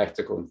be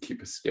practical and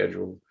keep a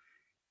schedule.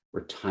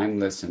 We're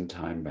timeless and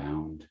time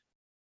bound.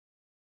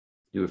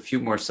 Do a few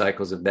more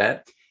cycles of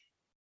that.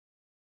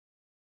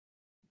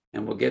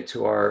 And we'll get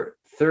to our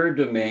third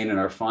domain and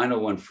our final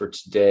one for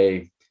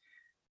today.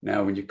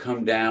 Now, when you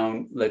come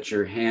down, let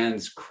your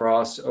hands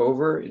cross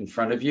over in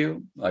front of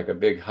you like a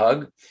big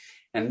hug.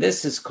 And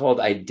this is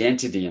called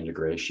identity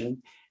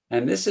integration.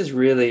 And this is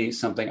really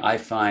something I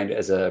find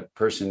as a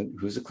person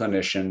who's a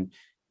clinician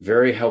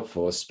very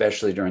helpful,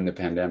 especially during the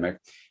pandemic,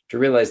 to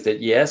realize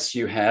that yes,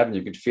 you have, and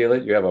you can feel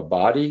it, you have a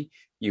body,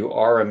 you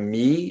are a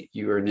me,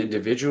 you are an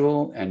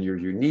individual, and you're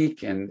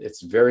unique, and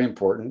it's very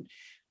important.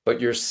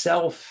 But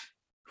yourself,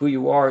 who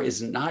you are,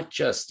 is not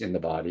just in the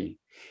body,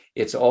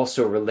 it's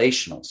also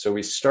relational. So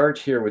we start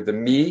here with the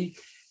me,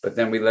 but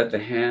then we let the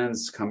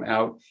hands come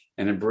out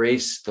and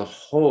embrace the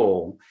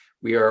whole.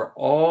 We are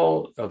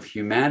all of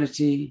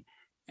humanity,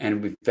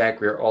 and in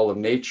fact, we are all of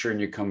nature,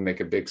 and you come make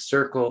a big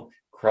circle,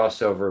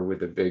 cross over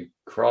with a big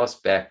cross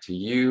back to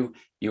you.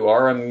 You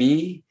are a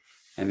me,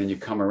 and then you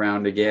come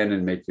around again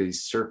and make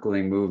these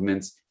circling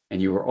movements,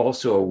 and you are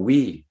also a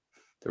we,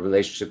 the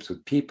relationships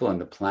with people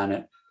and the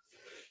planet.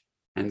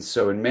 And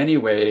so in many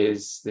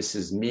ways, this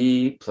is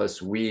me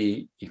plus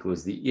we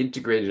equals the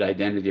integrated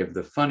identity of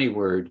the funny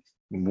word,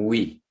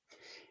 we.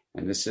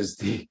 And this is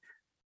the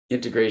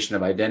integration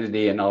of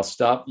identity. And I'll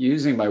stop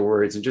using my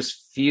words and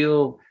just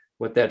feel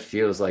what that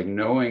feels like,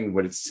 knowing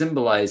what it's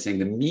symbolizing,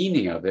 the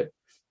meaning of it,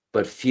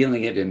 but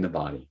feeling it in the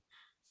body.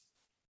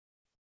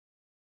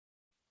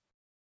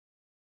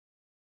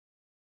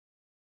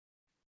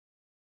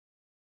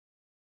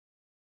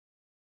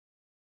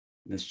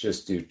 Let's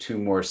just do 2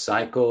 more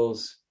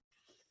cycles.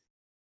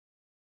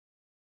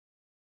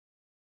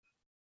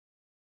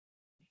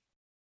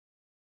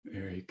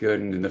 Very good.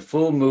 And in the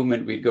full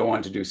movement, we'd go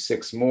on to do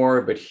 6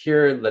 more, but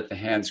here, let the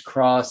hands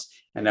cross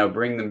and now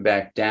bring them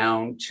back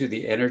down to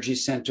the energy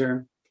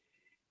center.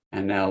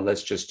 And now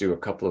let's just do a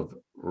couple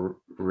of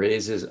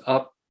raises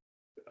up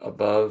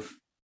above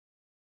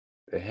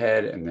the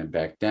head and then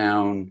back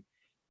down,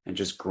 and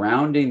just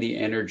grounding the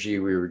energy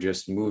we were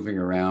just moving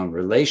around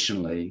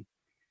relationally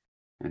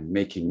and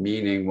making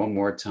meaning. One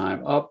more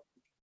time up.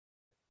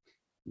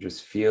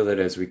 Just feel it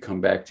as we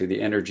come back to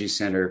the energy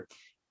center.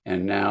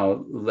 And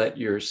now let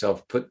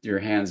yourself put your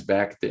hands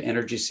back at the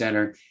energy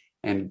center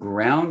and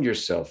ground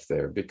yourself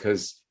there,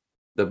 because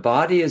the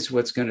body is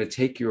what's going to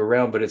take you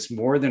around, but it's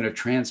more than a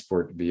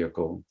transport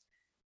vehicle.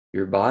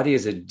 Your body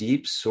is a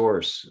deep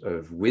source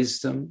of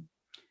wisdom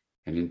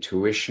and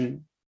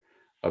intuition,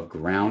 of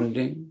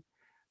grounding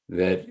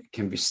that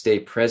can stay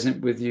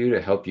present with you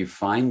to help you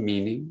find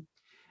meaning.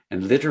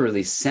 And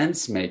literally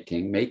sense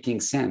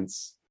making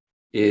sense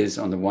is,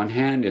 on the one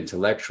hand,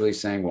 intellectually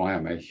saying, why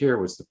am I here?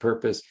 What's the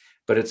purpose?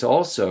 But it's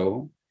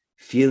also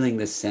feeling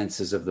the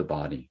senses of the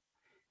body.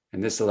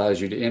 And this allows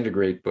you to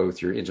integrate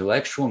both your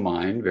intellectual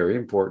mind, very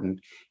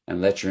important,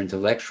 and let your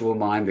intellectual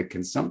mind that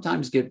can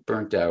sometimes get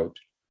burnt out,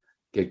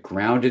 get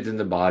grounded in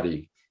the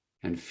body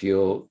and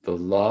feel the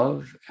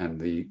love and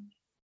the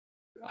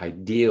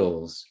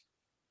ideals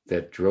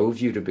that drove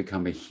you to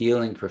become a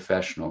healing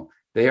professional.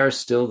 They are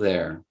still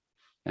there.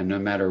 And no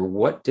matter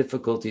what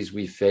difficulties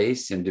we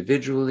face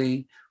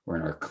individually or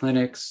in our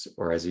clinics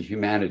or as a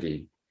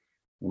humanity,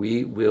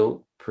 we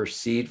will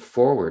proceed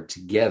forward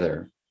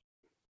together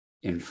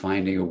in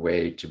finding a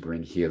way to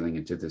bring healing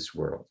into this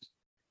world.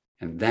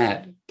 And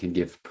that can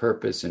give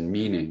purpose and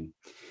meaning.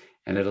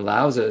 And it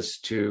allows us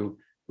to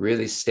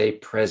really stay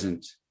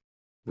present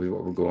with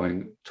what we're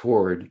going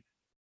toward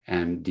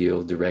and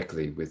deal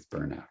directly with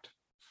burnout.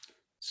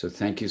 So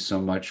thank you so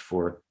much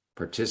for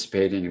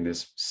participating in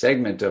this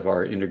segment of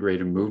our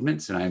integrative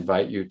movements. And I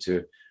invite you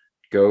to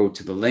go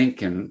to the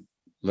link and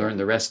learn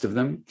the rest of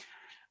them.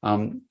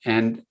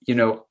 And,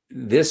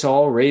 this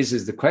all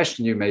raises the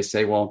question. You may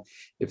say, well,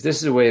 if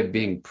this is a way of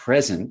being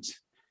present,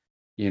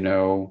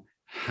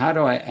 how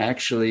do I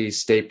actually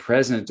stay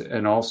present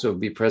and also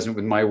be present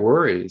with my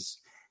worries?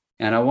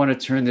 And I want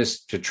to turn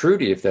this to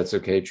Trudy, if that's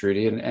okay,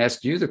 Trudy, and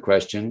ask you the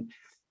question.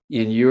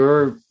 In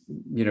your,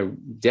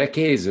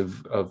 decades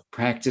of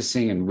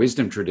practicing and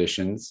wisdom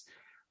traditions,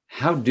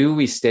 how do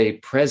we stay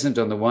present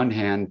on the one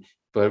hand,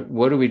 but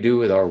what do we do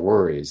with our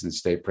worries and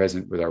stay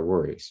present with our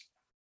worries?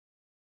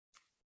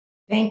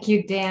 Thank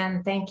you,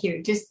 Dan. Thank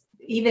you. Just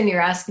even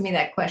you're asking me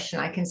that question,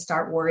 I can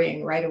start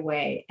worrying right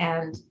away.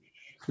 And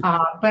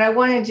but I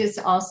want to just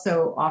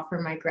also offer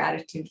my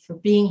gratitude for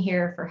being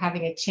here, for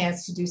having a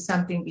chance to do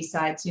something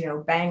besides,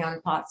 bang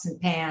on pots and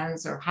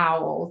pans or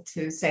howl,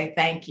 to say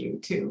thank you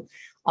to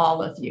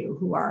all of you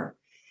who are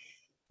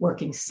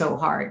working so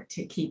hard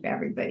to keep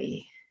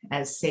everybody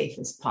as safe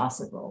as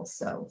possible.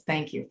 So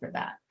thank you for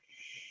that.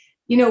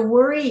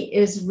 Worry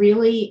is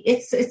really,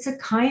 it's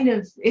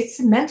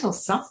a mental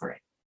suffering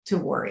to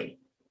worry.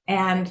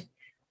 And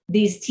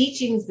these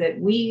teachings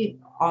that we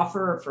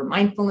offer for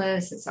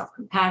mindfulness and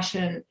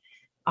self-compassion,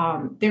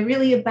 they're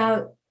really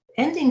about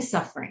ending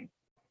suffering.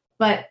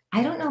 But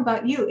I don't know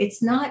about you,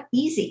 it's not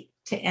easy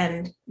to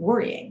end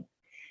worrying.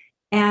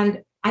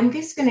 And I'm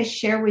just going to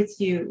share with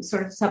you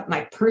sort of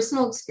my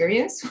personal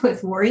experience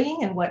with worrying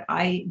and what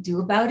I do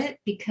about it,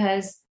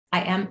 because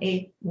I am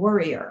a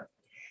worrier,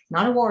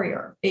 not a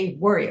warrior, a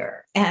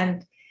worrier.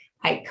 And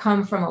I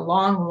come from a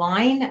long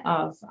line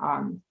of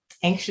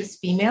anxious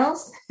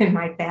females in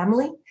my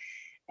family.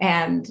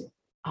 And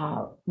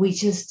we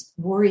just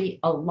worry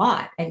a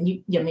lot. And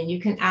you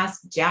can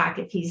ask Jack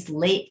if he's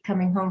late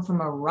coming home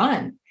from a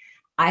run.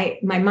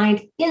 My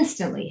mind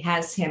instantly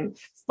has him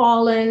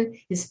fallen.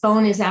 His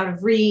phone is out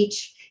of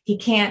reach. He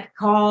can't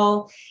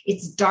call.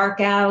 It's dark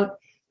out,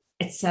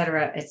 et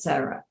cetera, et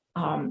cetera.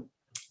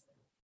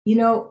 We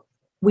know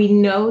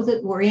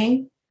that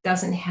worrying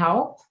doesn't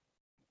help.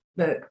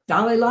 The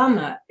Dalai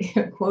Lama,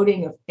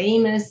 quoting a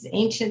famous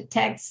ancient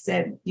text,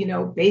 said,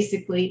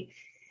 basically,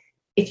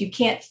 if you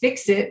can't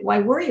fix it, why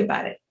worry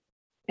about it?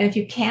 And if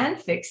you can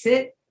fix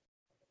it,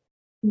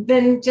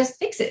 then just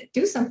fix it.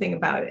 Do something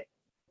about it.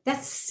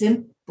 That's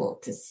simple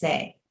to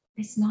say.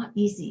 It's not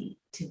easy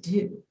to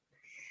do.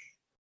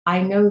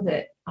 I know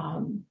that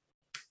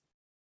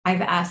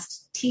I've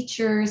asked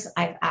teachers,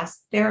 I've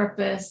asked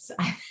therapists,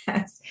 I've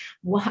asked,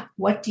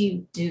 what do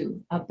you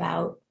do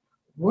about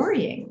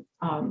worrying?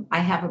 I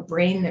have a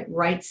brain that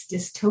writes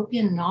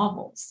dystopian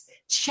novels,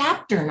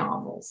 chapter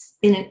novels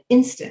in an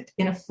instant,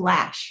 in a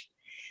flash.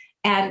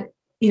 And,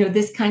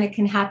 this kind of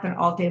can happen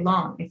all day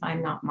long if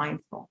I'm not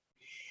mindful.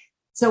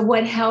 So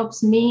what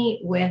helps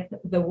me with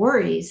the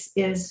worries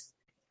is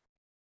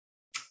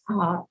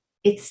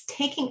it's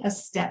taking a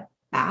step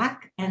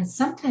back, and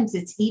sometimes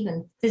it's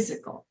even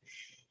physical,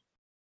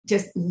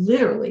 just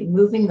literally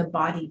moving the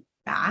body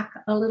back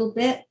a little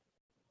bit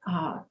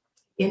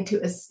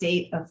into a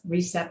state of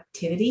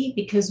receptivity,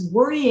 because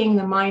worrying,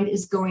 the mind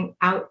is going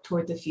out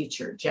toward the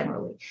future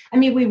generally. I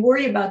mean, we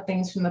worry about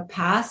things from the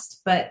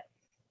past, but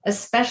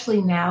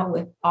especially now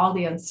with all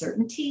the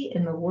uncertainty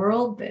in the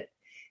world that,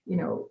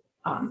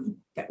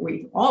 that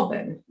we've all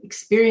been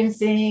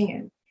experiencing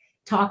and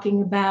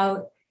talking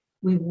about,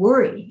 we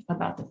worry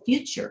about the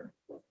future.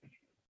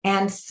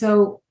 And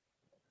so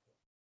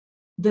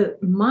the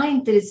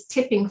mind that is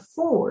tipping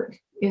forward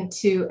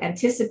into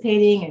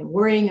anticipating and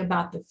worrying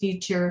about the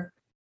future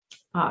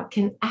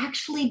can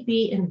actually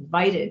be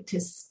invited to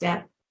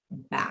step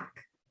back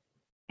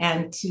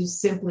and to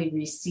simply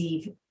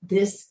receive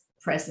this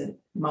present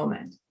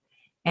moment.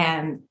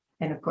 And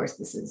of course,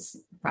 this is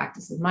the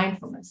practice of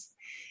mindfulness.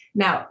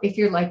 Now, if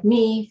you're like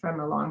me, from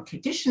a long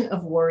tradition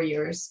of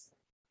warriors,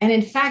 and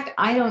in fact,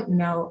 I don't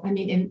know,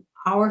 in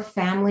our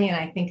family, and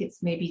I think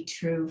it's maybe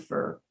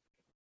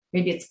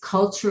it's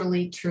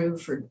culturally true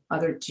for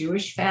other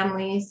Jewish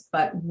families,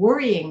 but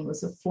worrying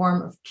was a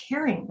form of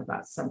caring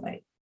about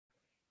somebody.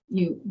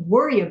 You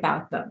worry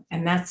about them,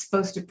 and that's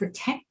supposed to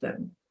protect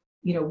them.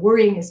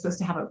 Worrying is supposed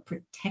to have a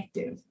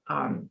protective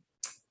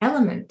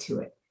element to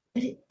it,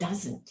 but it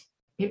doesn't.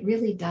 It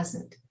really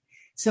doesn't.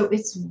 So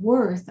it's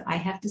I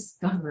have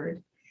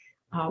discovered,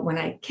 when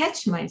I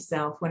catch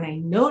myself, when I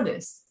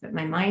notice that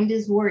my mind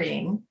is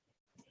worrying,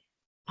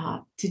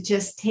 to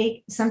just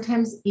take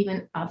sometimes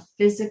even a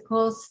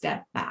physical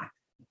step back,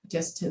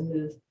 just to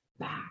move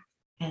back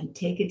and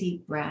take a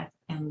deep breath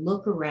and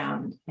look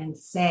around and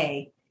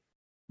say,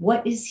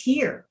 what is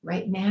here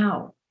right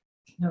now?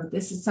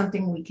 This is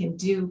something we can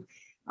do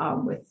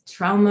with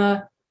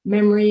traumatic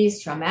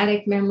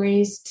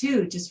memories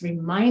too. Just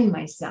remind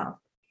myself,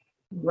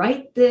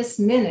 right this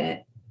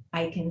minute,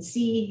 I can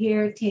see,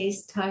 hear,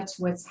 taste, touch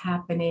what's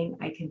happening.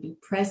 I can be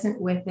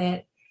present with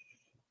it.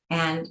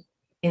 And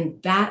in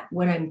that,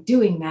 when I'm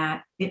doing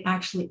that, it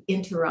actually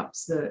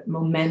interrupts the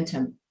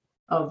momentum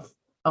of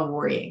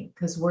worrying,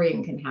 because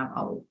worrying can have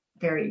a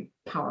very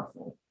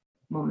powerful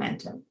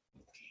momentum.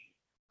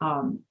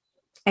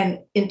 And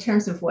in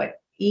terms of what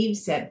Eve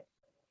said,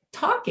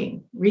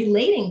 talking,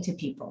 relating to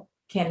people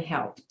can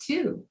help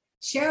too,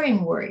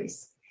 sharing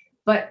worries,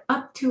 but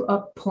up to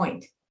a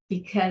point,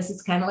 because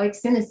it's kind of like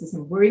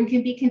cynicism. Worrying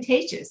can be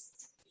contagious.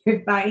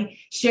 If I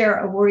share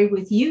a worry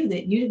with you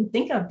that you didn't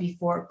think of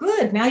before,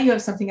 good, now you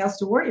have something else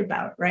to worry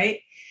about, right?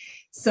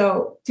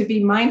 So to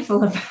be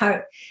mindful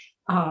about,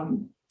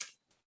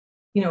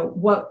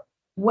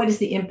 what is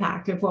the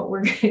impact of what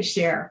we're going to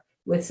share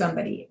with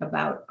somebody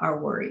about our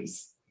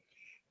worries.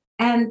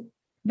 And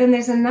then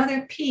there's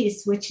another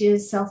piece, which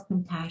is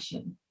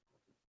self-compassion.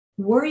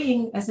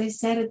 Worrying, as I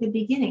said at the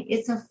beginning,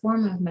 it's a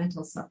form of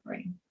mental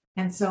suffering.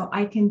 And so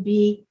I can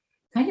be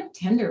kind of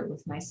tender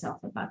with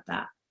myself about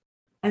that,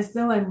 as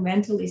though I'm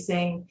mentally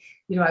saying,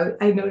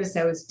 I noticed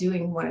I was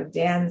doing one of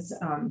Dan's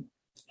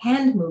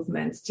hand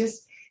movements,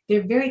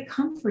 they're very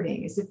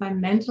comforting, as if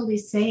I'm mentally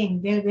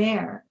saying, they're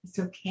there, it's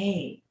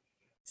okay,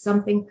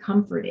 something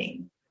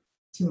comforting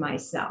to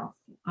myself.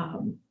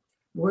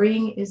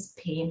 Worrying is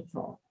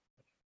painful.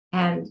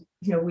 And,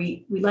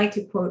 we like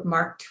to quote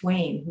Mark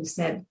Twain, who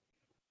said,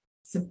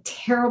 some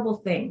terrible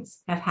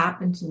things have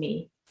happened to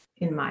me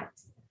in my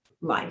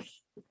life.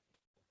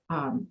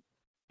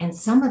 And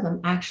some of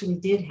them actually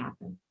did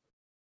happen.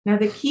 Now,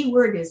 the key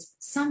word is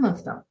some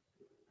of them,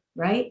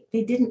 right?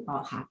 They didn't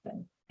all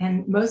happen.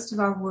 And most of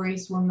our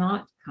worries will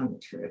not come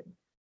true.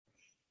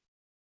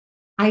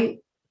 I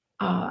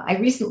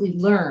recently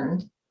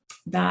learned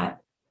that,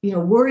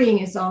 worrying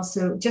is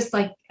also, just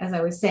like, as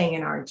I was saying,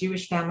 in our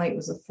Jewish family, it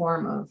was a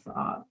form of,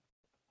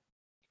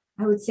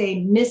 I would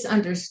say,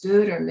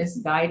 misunderstood or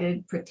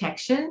misguided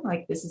protection.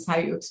 Like, this is how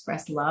you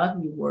express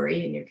love. You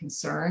worry and you're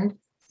concerned.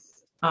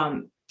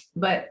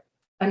 But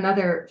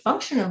another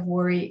function of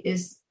worry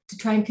is to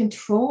try and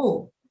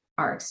control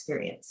our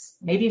experience.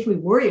 Maybe if we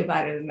worry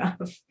about it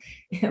enough,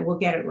 we'll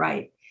get it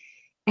right.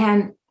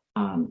 And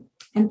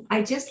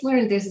I just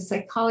learned there's a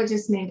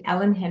psychologist named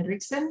Ellen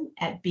Hendrickson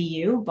at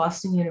BU,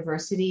 Boston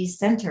University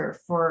Center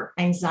for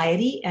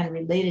Anxiety and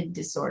Related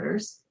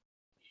Disorders.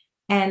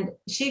 And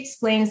she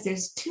explains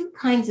there's two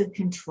kinds of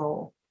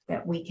control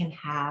that we can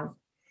have.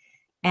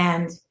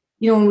 And,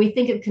 when we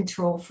think of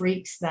control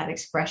freaks, that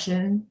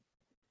expression,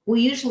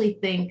 we usually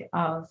think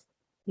of,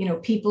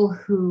 people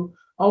who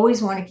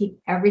always want to keep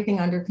everything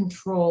under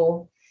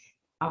control,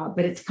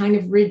 but it's kind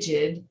of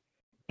rigid.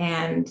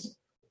 And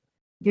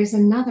there's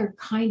another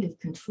kind of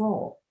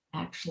control,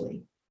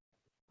 actually.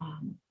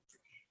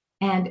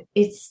 And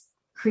it's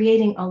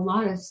creating a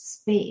lot of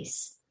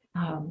space.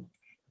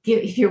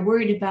 If you're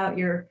worried about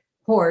your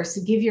horse,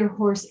 give your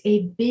horse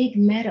a big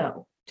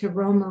meadow to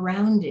roam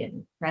around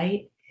in,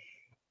 right?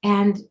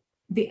 And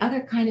the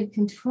other kind of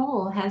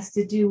control has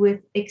to do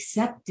with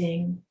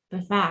accepting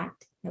the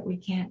fact that we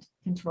can't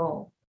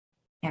control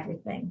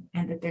everything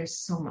and that there's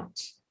so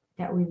much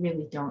that we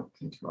really don't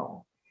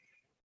control.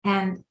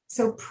 And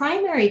so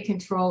primary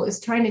control is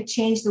trying to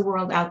change the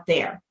world out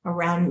there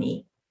around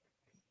me.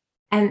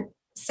 And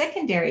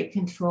secondary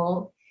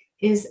control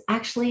is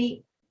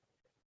actually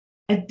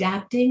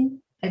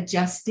adapting,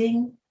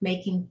 adjusting,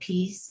 making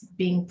peace,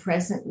 being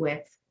present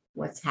with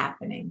what's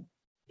happening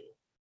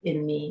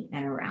in me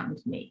and around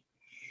me.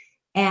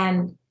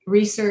 And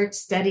research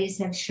studies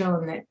have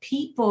shown that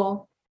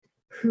people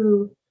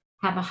who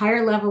have a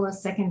higher level of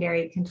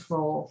secondary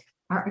control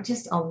are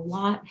just a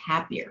lot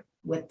happier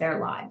with their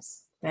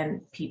lives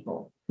than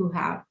people who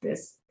have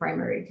this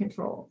primary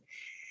control.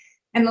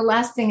 And the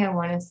last thing I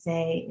want to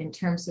say in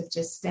terms of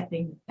just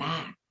stepping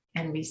back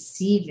and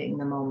receiving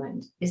the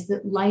moment is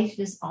that life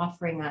is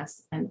offering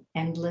us an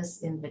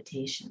endless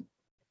invitation,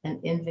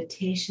 an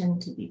invitation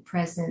to be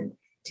present,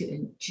 to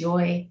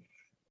enjoy,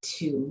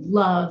 to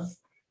love,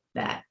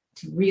 that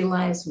to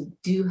realize we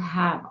do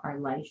have our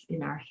life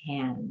in our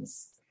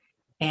hands.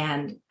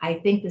 And I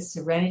think the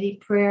serenity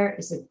prayer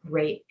is a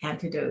great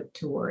antidote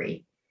to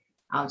worry.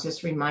 I'll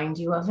just remind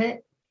you of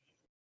it.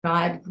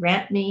 God,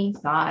 grant me,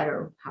 God,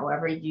 or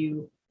however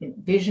you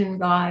envision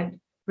God,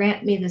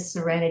 grant me the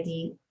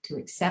serenity to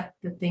accept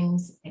the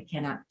things I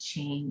cannot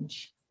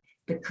change,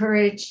 the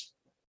courage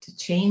to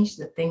change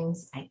the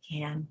things I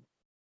can,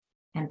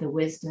 and the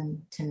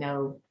wisdom to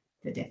know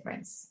the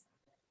difference.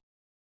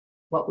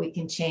 What we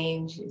can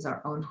change is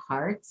our own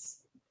hearts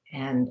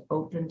and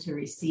open to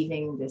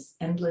receiving this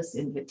endless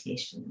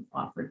invitation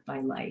offered by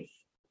life.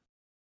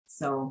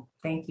 So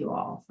thank you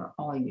all for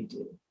all you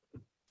do.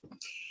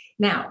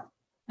 Now,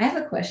 I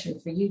have a question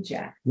for you,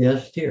 Jack.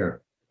 Yes,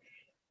 dear.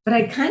 But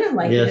I kind of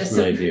like yes,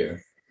 my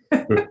dear.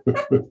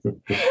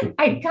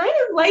 I'd kind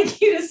of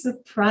like you to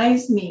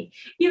surprise me.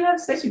 You have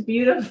such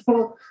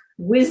beautiful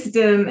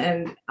wisdom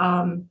and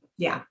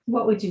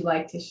what would you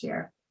like to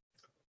share?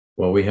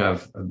 Well, we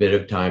have a bit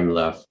of time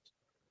left,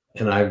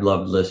 and I've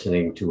loved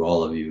listening to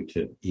all of you,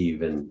 to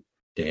Eve and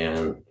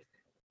Dan,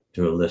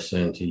 to Elissa,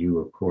 and to you,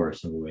 of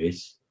course,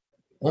 always.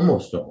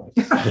 Almost always.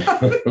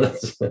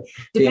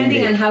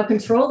 Depending on how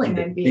controlling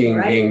I'm being,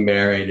 right? Being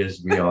married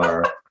as we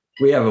are.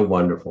 We have a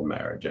wonderful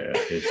marriage.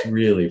 It's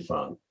really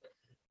fun.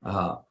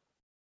 I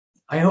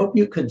hope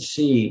you could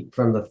see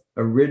from the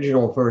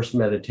original first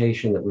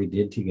meditation that we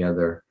did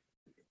together,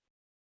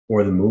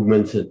 or the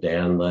movements that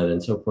Dan led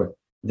and so forth,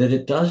 that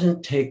it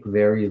doesn't take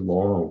very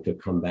long to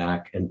come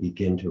back and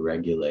begin to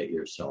regulate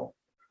yourself.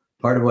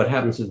 Part of what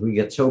happens is we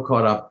get so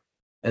caught up,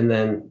 and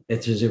then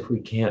it's as if we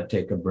can't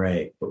take a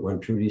break. But when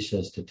Trudy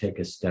says to take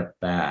a step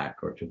back,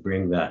 or to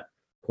bring that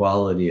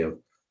quality of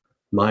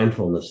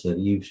mindfulness that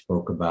Eve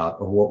spoke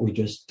about, or what we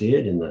just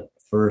did in the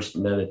first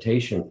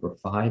meditation for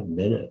 5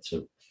 minutes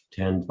of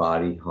tend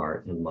body,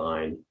 heart, and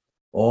mind,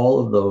 all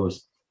of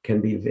those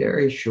can be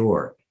very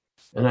short.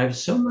 And I have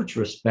so much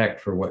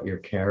respect for what you're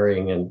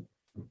carrying, and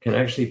can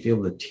actually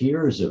feel the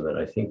tears of it.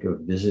 I think of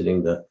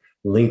visiting the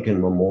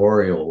Lincoln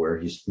Memorial, where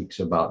he speaks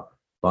about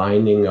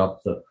binding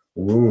up the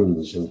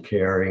wounds and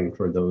caring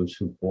for those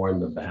who've borne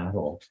the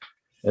battle.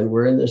 And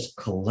we're in this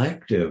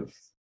collective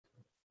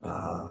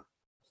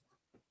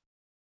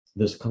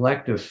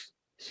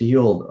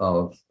field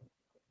of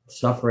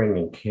suffering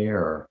and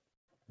care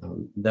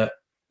that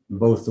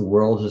both the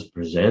world has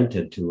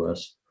presented to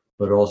us,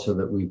 but also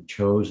that we've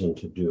chosen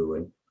to do.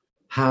 And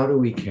how do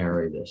we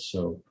carry this?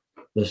 So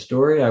the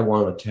story I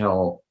want to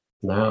tell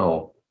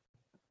now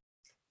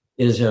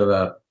is of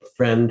a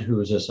friend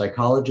who's a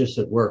psychologist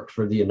that worked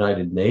for the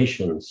United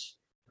Nations.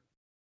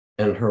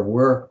 And her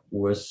work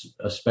was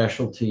a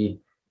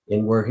specialty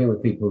in working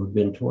with people who've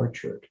been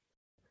tortured.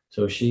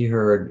 So she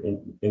heard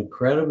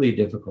incredibly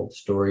difficult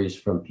stories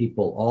from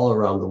people all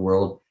around the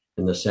world.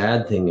 And the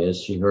sad thing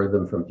is, she heard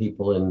them from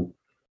people in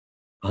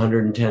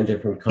 110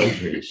 different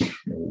countries.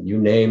 And you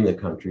name the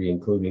country,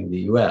 including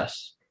the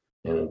US.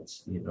 And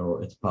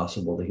it's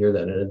possible to hear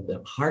that. And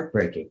it's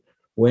heartbreaking.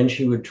 When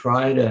she would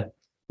try to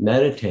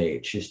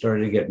meditate, she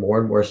started to get more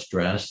and more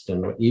stressed.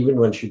 And even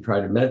when she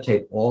tried to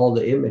meditate, all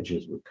the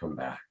images would come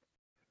back.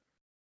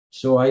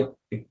 So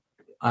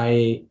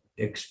I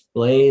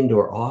explained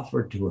or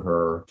offered to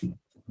her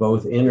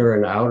both inner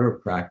and outer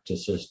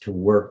practices to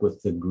work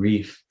with the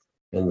grief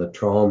and the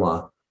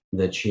trauma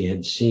that she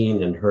had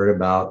seen and heard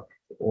about,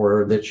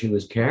 or that she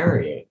was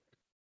carrying.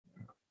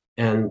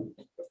 And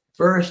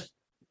first,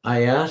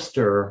 I asked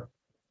her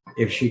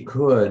if she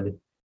could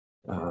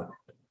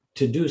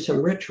to do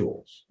some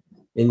rituals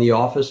in the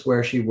office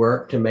where she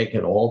worked, to make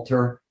an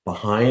altar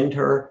behind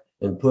her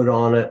and put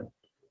on it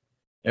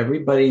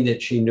everybody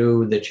that she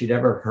knew that she'd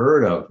ever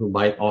heard of who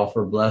might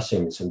offer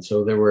blessings. And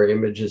so there were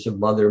images of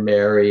Mother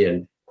Mary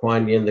and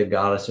Kuan Yin, the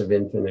goddess of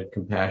infinite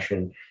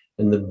compassion,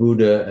 and the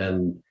Buddha,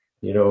 and,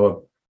 a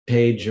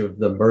page of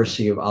the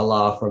mercy of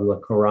Allah from the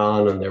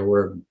Quran. And there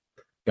were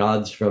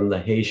gods from the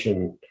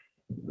Haitian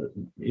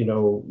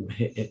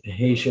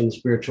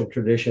spiritual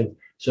tradition,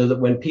 so that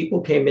when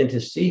people came in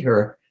to see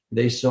her,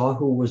 they saw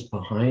who was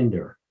behind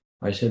her.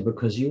 I said,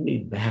 because you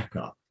need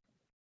backup.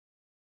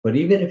 But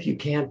even if you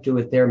can't do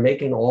it there,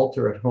 make an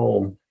altar at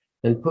home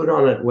and put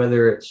on it,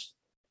 whether it's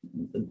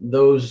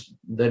those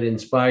that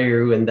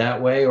inspire you in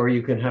that way, or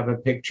you can have a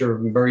picture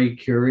of Marie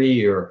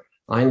Curie or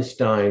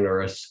Einstein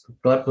or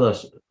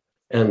Asclepius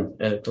and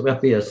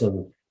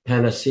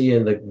Panacea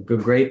and the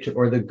great,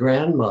 or the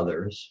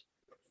grandmothers.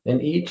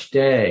 And each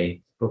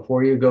day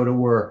before you go to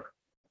work,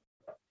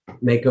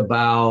 make a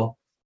vow,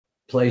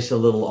 place a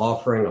little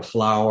offering, a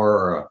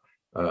flower,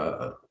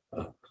 or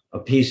a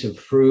piece of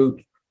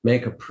fruit,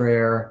 make a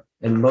prayer,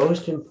 and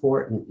most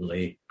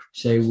importantly,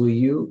 say, will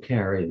you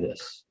carry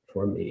this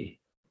for me?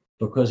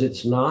 Because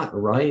it's not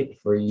right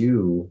for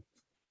you.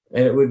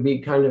 And it would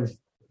be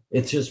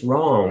it's just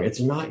wrong. It's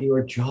not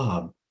your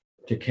job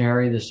to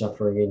carry the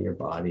suffering in your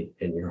body,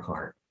 in your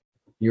heart.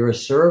 You're a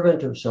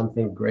servant of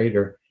something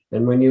greater.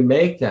 And when you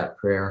make that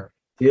prayer,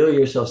 feel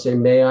yourself say,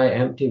 may I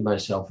empty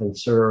myself and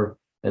serve,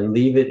 and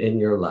leave it in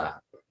your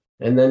lap.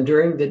 And then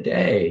during the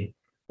day,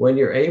 when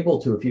you're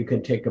able to, if you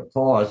can take a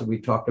pause, we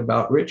talked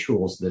about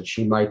rituals that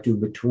she might do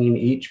between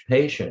each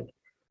patient,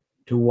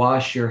 to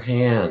wash your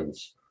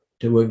hands,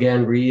 to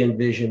again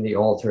re-envision the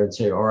altar and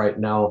say, all right,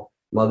 now,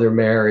 Mother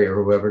Mary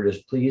or whoever it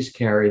is, please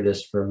carry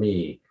this for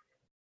me.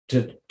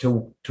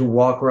 To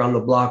walk around the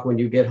block when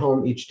you get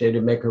home each day,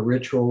 to make a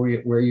ritual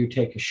where you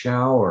take a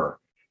shower,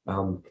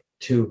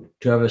 to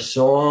have a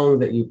song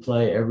that you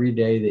play every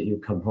day that you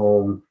come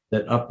home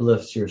that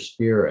uplifts your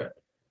spirit.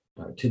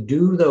 To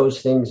do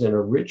those things in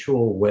a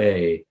ritual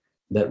way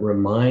that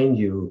remind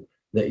you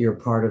that you're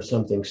part of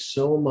something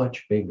so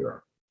much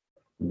bigger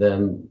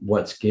than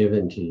what's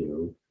given to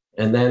you.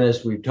 And then,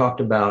 as we've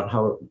talked about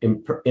how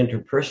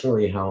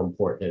interpersonally, how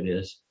important it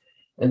is,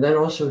 and then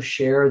also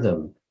share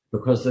them,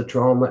 because the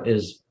trauma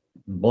is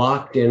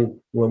blocked in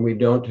when we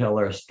don't tell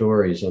our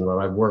stories. And when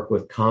I work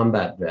with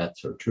combat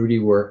vets, or Trudy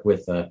worked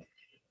with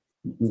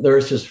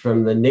nurses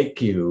from the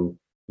NICU,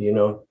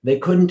 they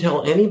couldn't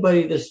tell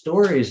anybody the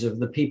stories of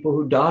the people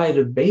who died,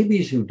 of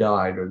babies who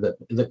died, or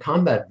the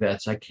combat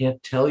vets. I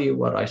can't tell you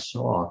what I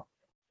saw,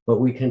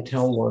 but we can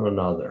tell one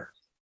another.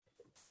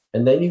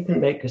 And then you can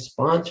make a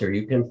sponsor.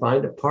 You can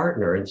find a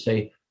partner and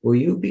say, will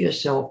you be a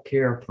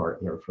self-care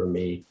partner for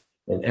me?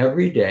 And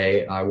every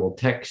day I will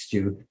text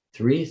you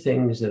 3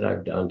 things that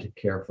I've done to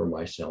care for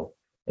myself,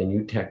 and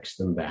you text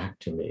them back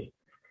to me.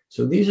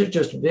 So these are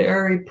just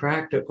very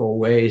practical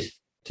ways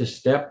to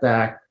step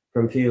back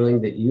from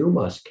feeling that you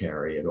must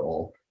carry it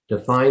all, to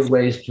find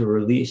ways to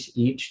release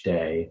each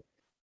day,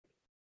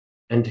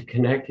 and to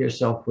connect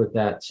yourself with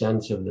that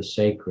sense of the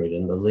sacred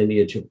and the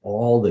lineage of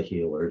all the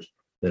healers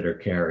that are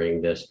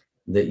carrying this,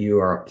 that you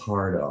are a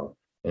part of,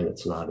 and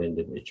it's not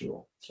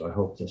individual. So I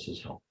hope this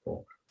is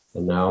helpful.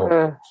 And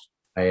now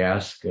I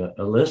ask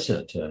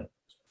Elissa to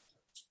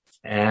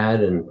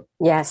add and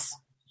yes,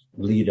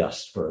 lead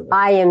us further.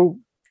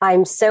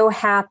 I'm so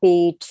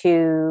happy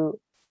to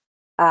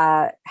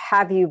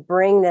have you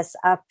bring this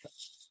up,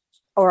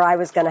 or I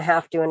was going to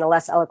have to in a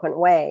less eloquent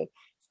way,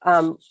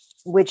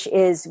 which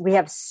is we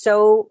have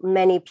so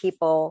many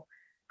people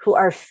who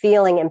are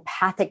feeling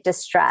empathic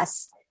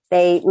distress.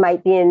 They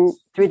might be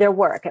through their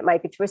work, it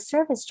might be through a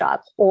service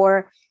job,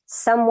 or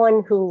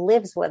someone who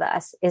lives with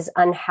us is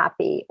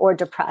unhappy or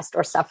depressed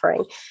or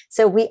suffering.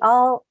 So we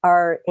all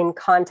are in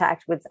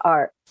contact with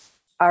our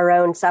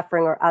own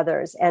suffering or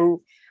others. And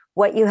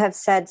what you have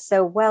said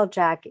so well,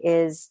 Jack,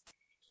 is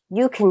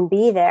you can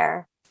be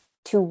there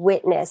to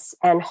witness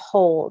and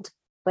hold,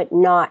 but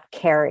not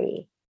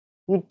carry.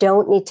 You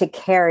don't need to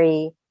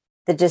carry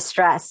the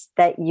distress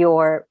that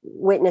you're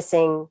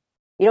witnessing.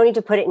 You don't need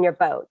to put it in your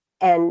boat.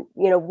 And,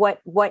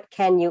 what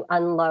can you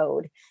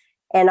unload?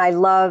 And I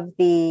love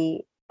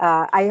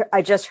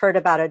I just heard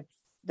about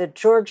the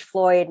George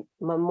Floyd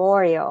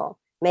Memorial.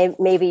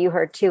 Maybe you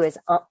heard too,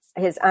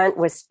 his aunt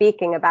was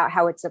speaking about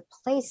how it's a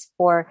place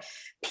for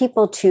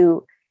people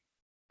to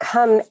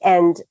come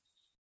and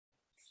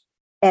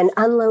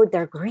unload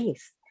their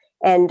grief,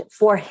 and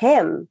for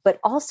him, but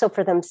also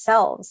for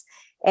themselves.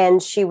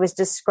 And she was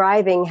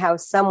describing how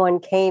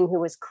someone came who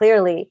was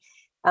clearly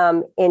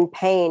in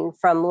pain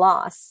from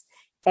loss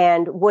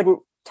and wouldn't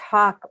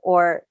talk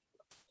or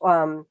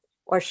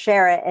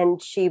share it.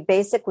 And she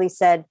basically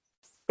said,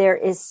 there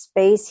is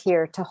space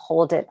here to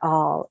hold it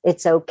all.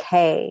 It's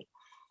okay.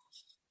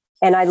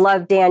 And I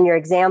love, Dan, your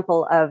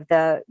example of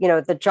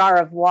the jar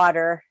of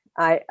water.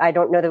 I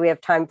don't know that we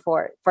have time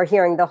for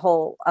hearing the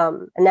whole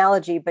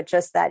analogy, but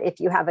just that if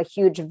you have a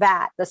huge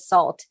vat, the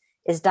salt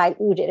is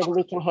diluted and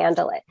we can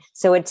handle it.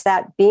 So it's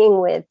that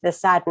being with the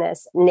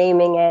sadness,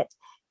 naming it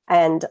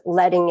and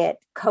letting it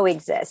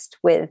coexist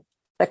with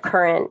the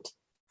current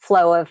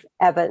flow of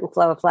ebb and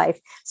flow of life.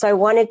 So I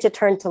wanted to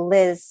turn to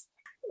Liz.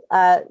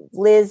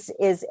 Liz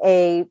is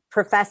a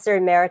professor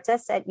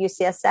emeritus at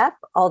UCSF.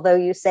 Although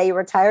you say you're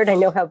retired, I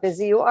know how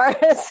busy you are,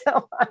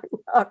 so I'm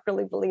not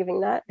really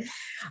believing that.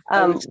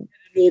 In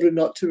order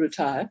not to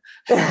retire.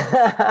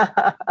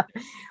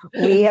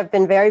 We have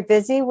been very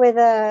busy with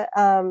a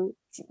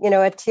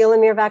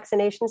telomere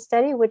vaccination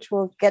study, which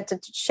we'll get to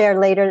share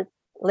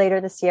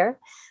later this year.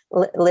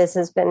 Liz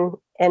has been,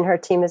 and her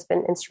team has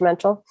been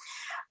instrumental.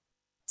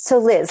 So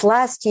Liz,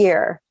 last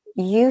year,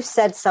 you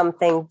said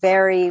something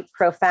very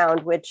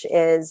profound, which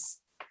is,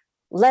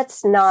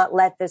 let's not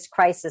let this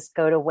crisis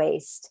go to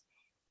waste.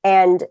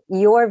 And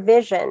your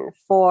vision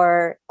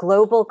for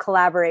global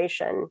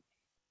collaboration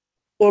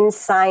in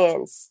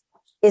science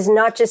is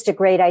not just a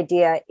great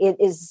idea.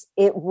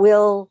 It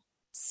will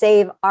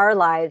save our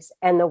lives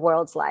and the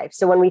world's life.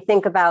 So when we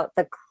think about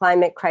the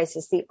climate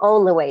crisis, the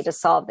only way to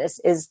solve this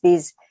is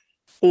these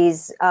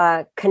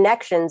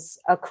connections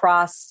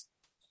across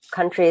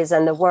countries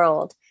and the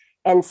world.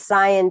 And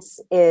science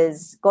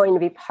is going to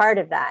be part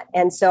of that.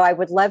 And so I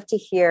would love to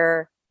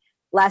hear,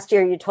 last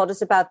year you told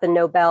us about the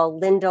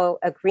Nobel-Lindo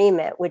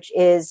Agreement, which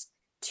is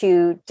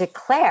to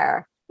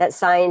declare that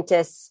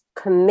scientists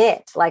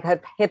commit, like a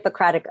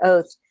Hippocratic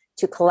oath,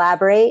 to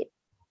collaborate,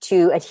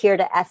 to adhere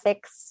to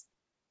ethics.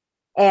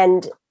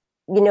 And,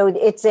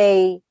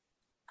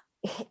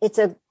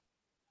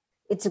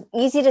 it's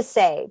easy to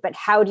say, but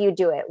how do you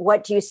do it?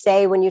 What do you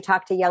say when you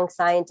talk to young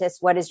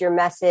scientists? What is your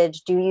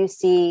message? Do you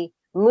see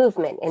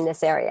movement in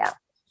this area?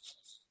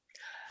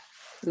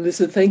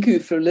 Elissa, thank you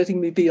for letting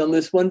me be on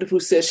this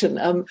wonderful session.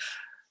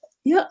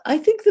 I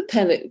think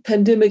the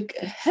pandemic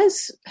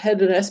has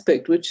had an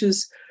aspect which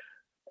is,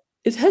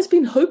 it has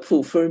been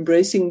hopeful for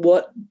embracing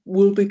what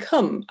will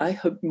become, I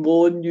hope,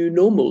 more new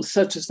normals,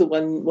 such as the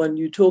one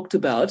you talked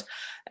about,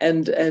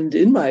 and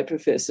in my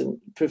profession,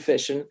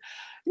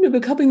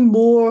 becoming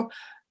more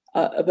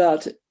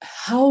about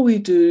how we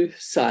do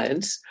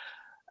science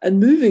and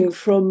moving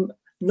from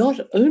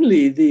not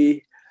only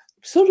the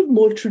sort of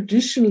more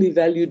traditionally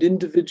valued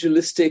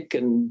individualistic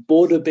and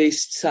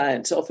border-based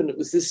science. Often it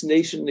was this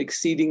nation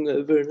exceeding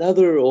over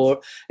another, or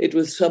it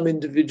was some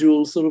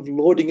individual sort of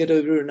lording it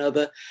over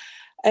another.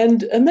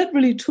 And that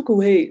really took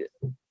away,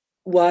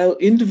 while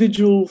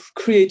individual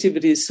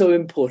creativity is so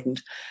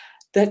important,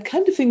 that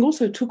kind of thing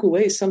also took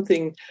away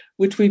something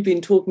which we've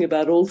been talking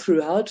about all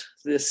throughout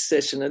this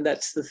session, and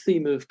that's the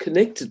theme of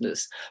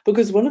connectedness.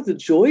 Because one of the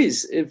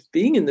joys of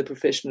being in the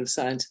profession of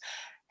science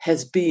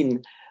has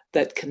been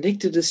that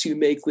connectedness you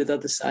make with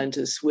other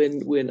scientists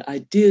when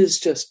ideas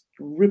just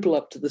ripple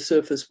up to the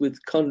surface with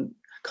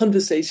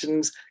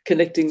conversations,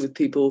 connecting with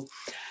people.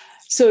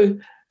 So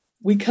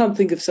we can't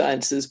think of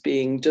science as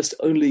being just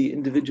only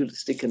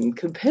individualistic and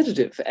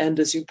competitive. And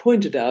as you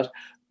pointed out,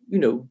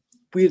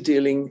 we're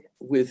dealing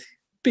with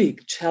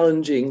big,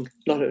 challenging,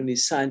 not only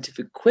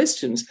scientific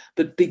questions,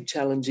 but big,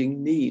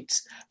 challenging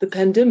needs. The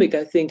pandemic,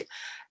 I think,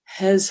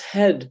 has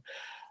had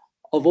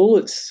of all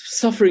its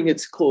suffering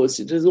it's caused,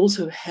 it has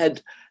also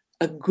had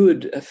a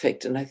good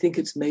effect. And I think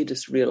it's made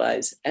us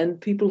realize, and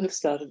people have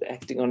started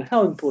acting on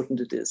how important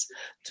it is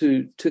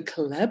to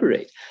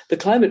collaborate. The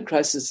climate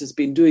crisis has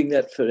been doing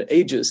that for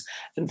ages.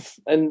 And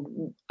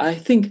I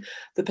think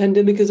the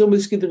pandemic has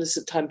almost given us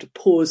a time to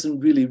pause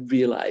and really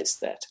realize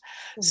that.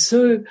 Mm-hmm.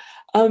 So,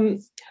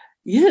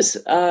 yes,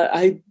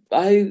 I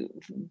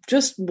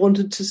just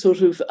wanted to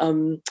sort of,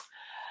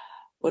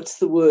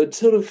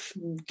 sort of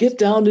get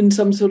down in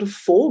some sort of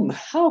form.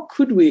 How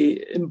could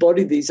we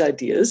embody these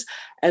ideas?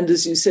 And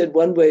as you said,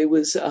 one way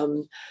was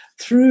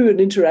through an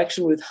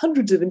interaction with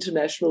hundreds of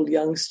international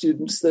young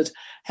students that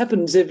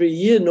happens every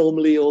year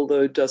normally,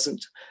 although it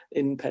doesn't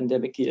in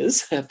pandemic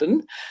years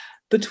happen,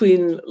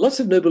 between lots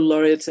of Nobel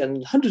laureates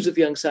and hundreds of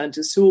young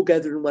scientists who all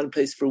gather in one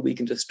place for a week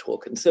and just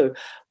talk. And so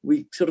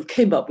we sort of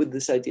came up with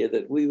this idea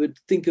that we would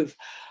think of,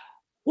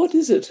 what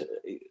is it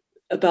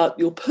about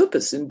your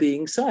purpose in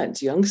being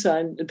science,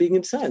 being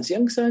in science?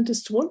 Young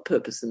scientists want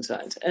purpose in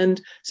science.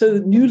 And so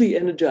newly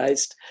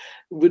energized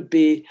would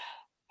be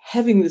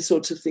having the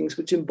sorts of things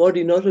which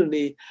embody not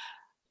only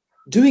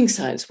doing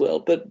science well,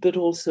 but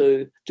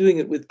also doing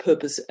it with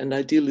purpose and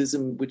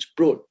idealism, which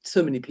brought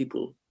so many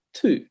people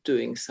to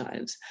doing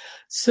science.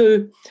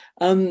 So,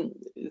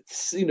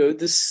 this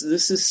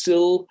is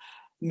still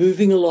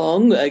moving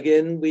along.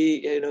 Again,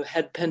 we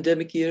had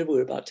pandemic year.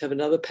 We're about to have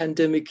another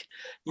pandemic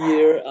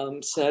year,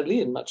 sadly,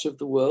 in much of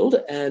the world.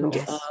 And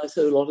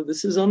so a lot of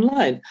this is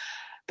online.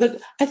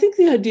 But I think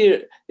the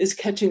idea is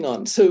catching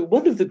on. So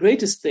one of the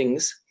greatest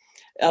things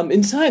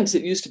in science,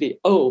 it used to be,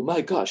 oh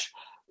my gosh,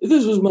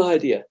 this was my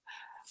idea.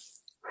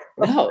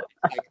 Now,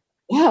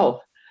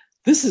 wow,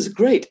 this is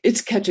great.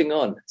 It's catching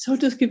on. So I'll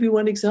just give you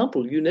one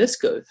example.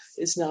 UNESCO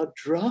is now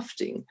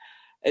drafting.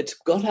 It's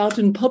got out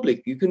in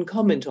public. You can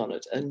comment on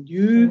it. A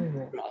new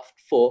draft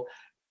for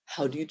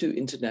how do you do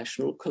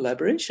international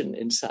collaboration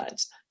in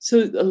science.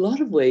 So a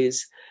lot of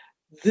ways,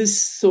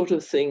 this sort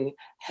of thing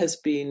has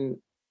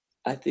been,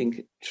 I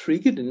think,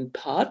 triggered in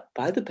part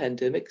by the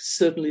pandemic,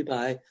 certainly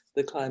by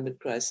the climate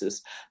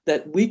crisis,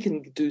 that we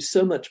can do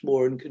so much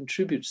more and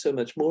contribute so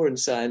much more in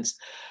science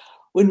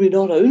when we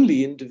not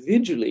only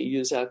individually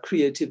use our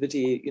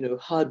creativity,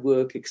 hard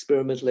work,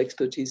 experimental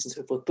expertise and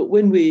so forth, but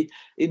when we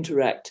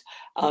interact.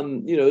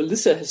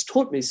 Elissa has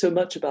taught me so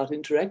much about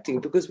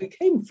interacting because we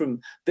came from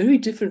very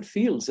different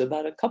fields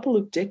about a couple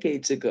of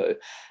decades ago.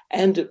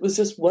 And it was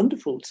just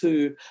wonderful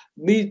to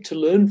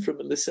learn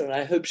from Elissa. And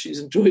I hope she's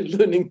enjoyed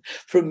learning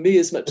from me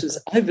as much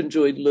as I've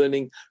enjoyed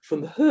learning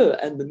from her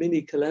and the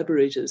many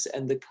collaborators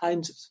and the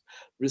kinds of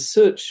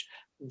research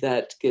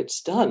that gets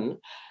done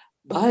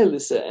by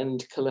Elissa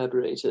and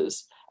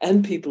collaborators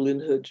and people in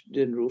her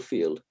general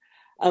field,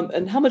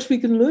 and how much we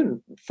can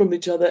learn from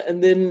each other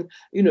and then,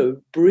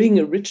 bring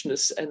a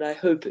richness and I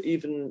hope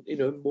even,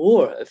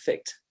 more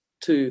effect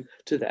to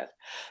that.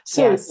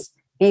 So yes,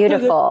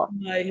 beautiful.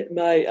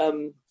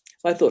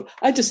 My thought.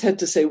 I just had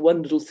to say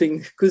one little thing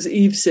because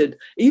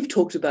Eve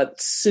talked about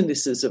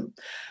cynicism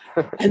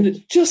and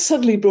it just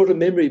suddenly brought a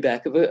memory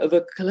back of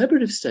a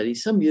collaborative study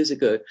some years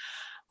ago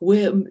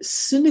where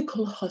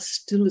cynical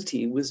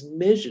hostility was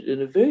measured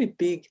in a very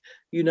big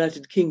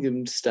United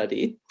Kingdom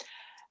study.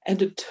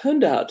 And it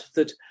turned out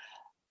that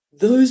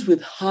those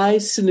with high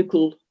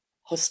cynical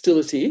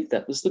hostility,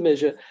 that was the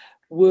measure,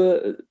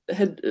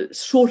 had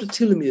shorter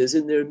telomeres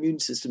in their immune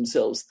system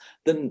cells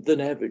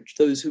than average,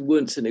 those who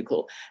weren't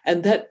cynical.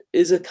 And that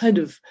is a kind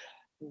of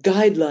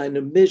guideline,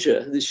 a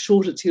measure. The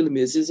shorter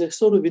telomeres is a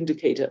sort of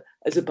indicator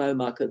as a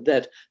biomarker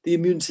that the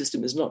immune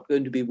system is not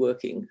going to be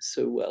working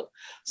so well.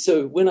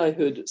 So when I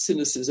heard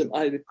cynicism,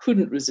 I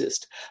couldn't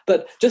resist.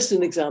 But just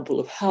an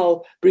example of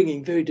how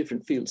bringing very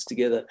different fields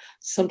together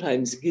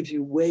sometimes gives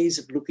you ways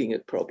of looking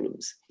at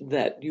problems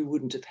that you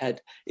wouldn't have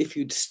had if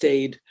you'd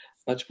stayed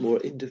much more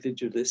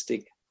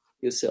individualistic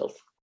yourself.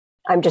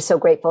 I'm just so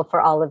grateful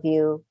for all of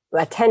you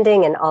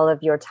attending and all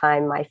of your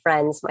time, my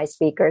friends, my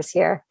speakers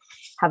here.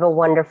 Have a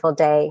wonderful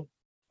day,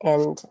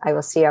 and I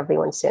will see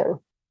everyone soon.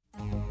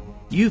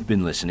 You've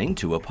been listening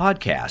to a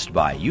podcast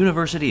by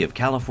University of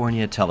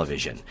California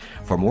Television.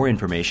 For more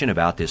information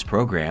about this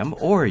program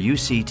or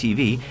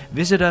UCTV,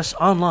 visit us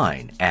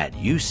online at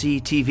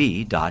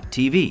uctv.tv.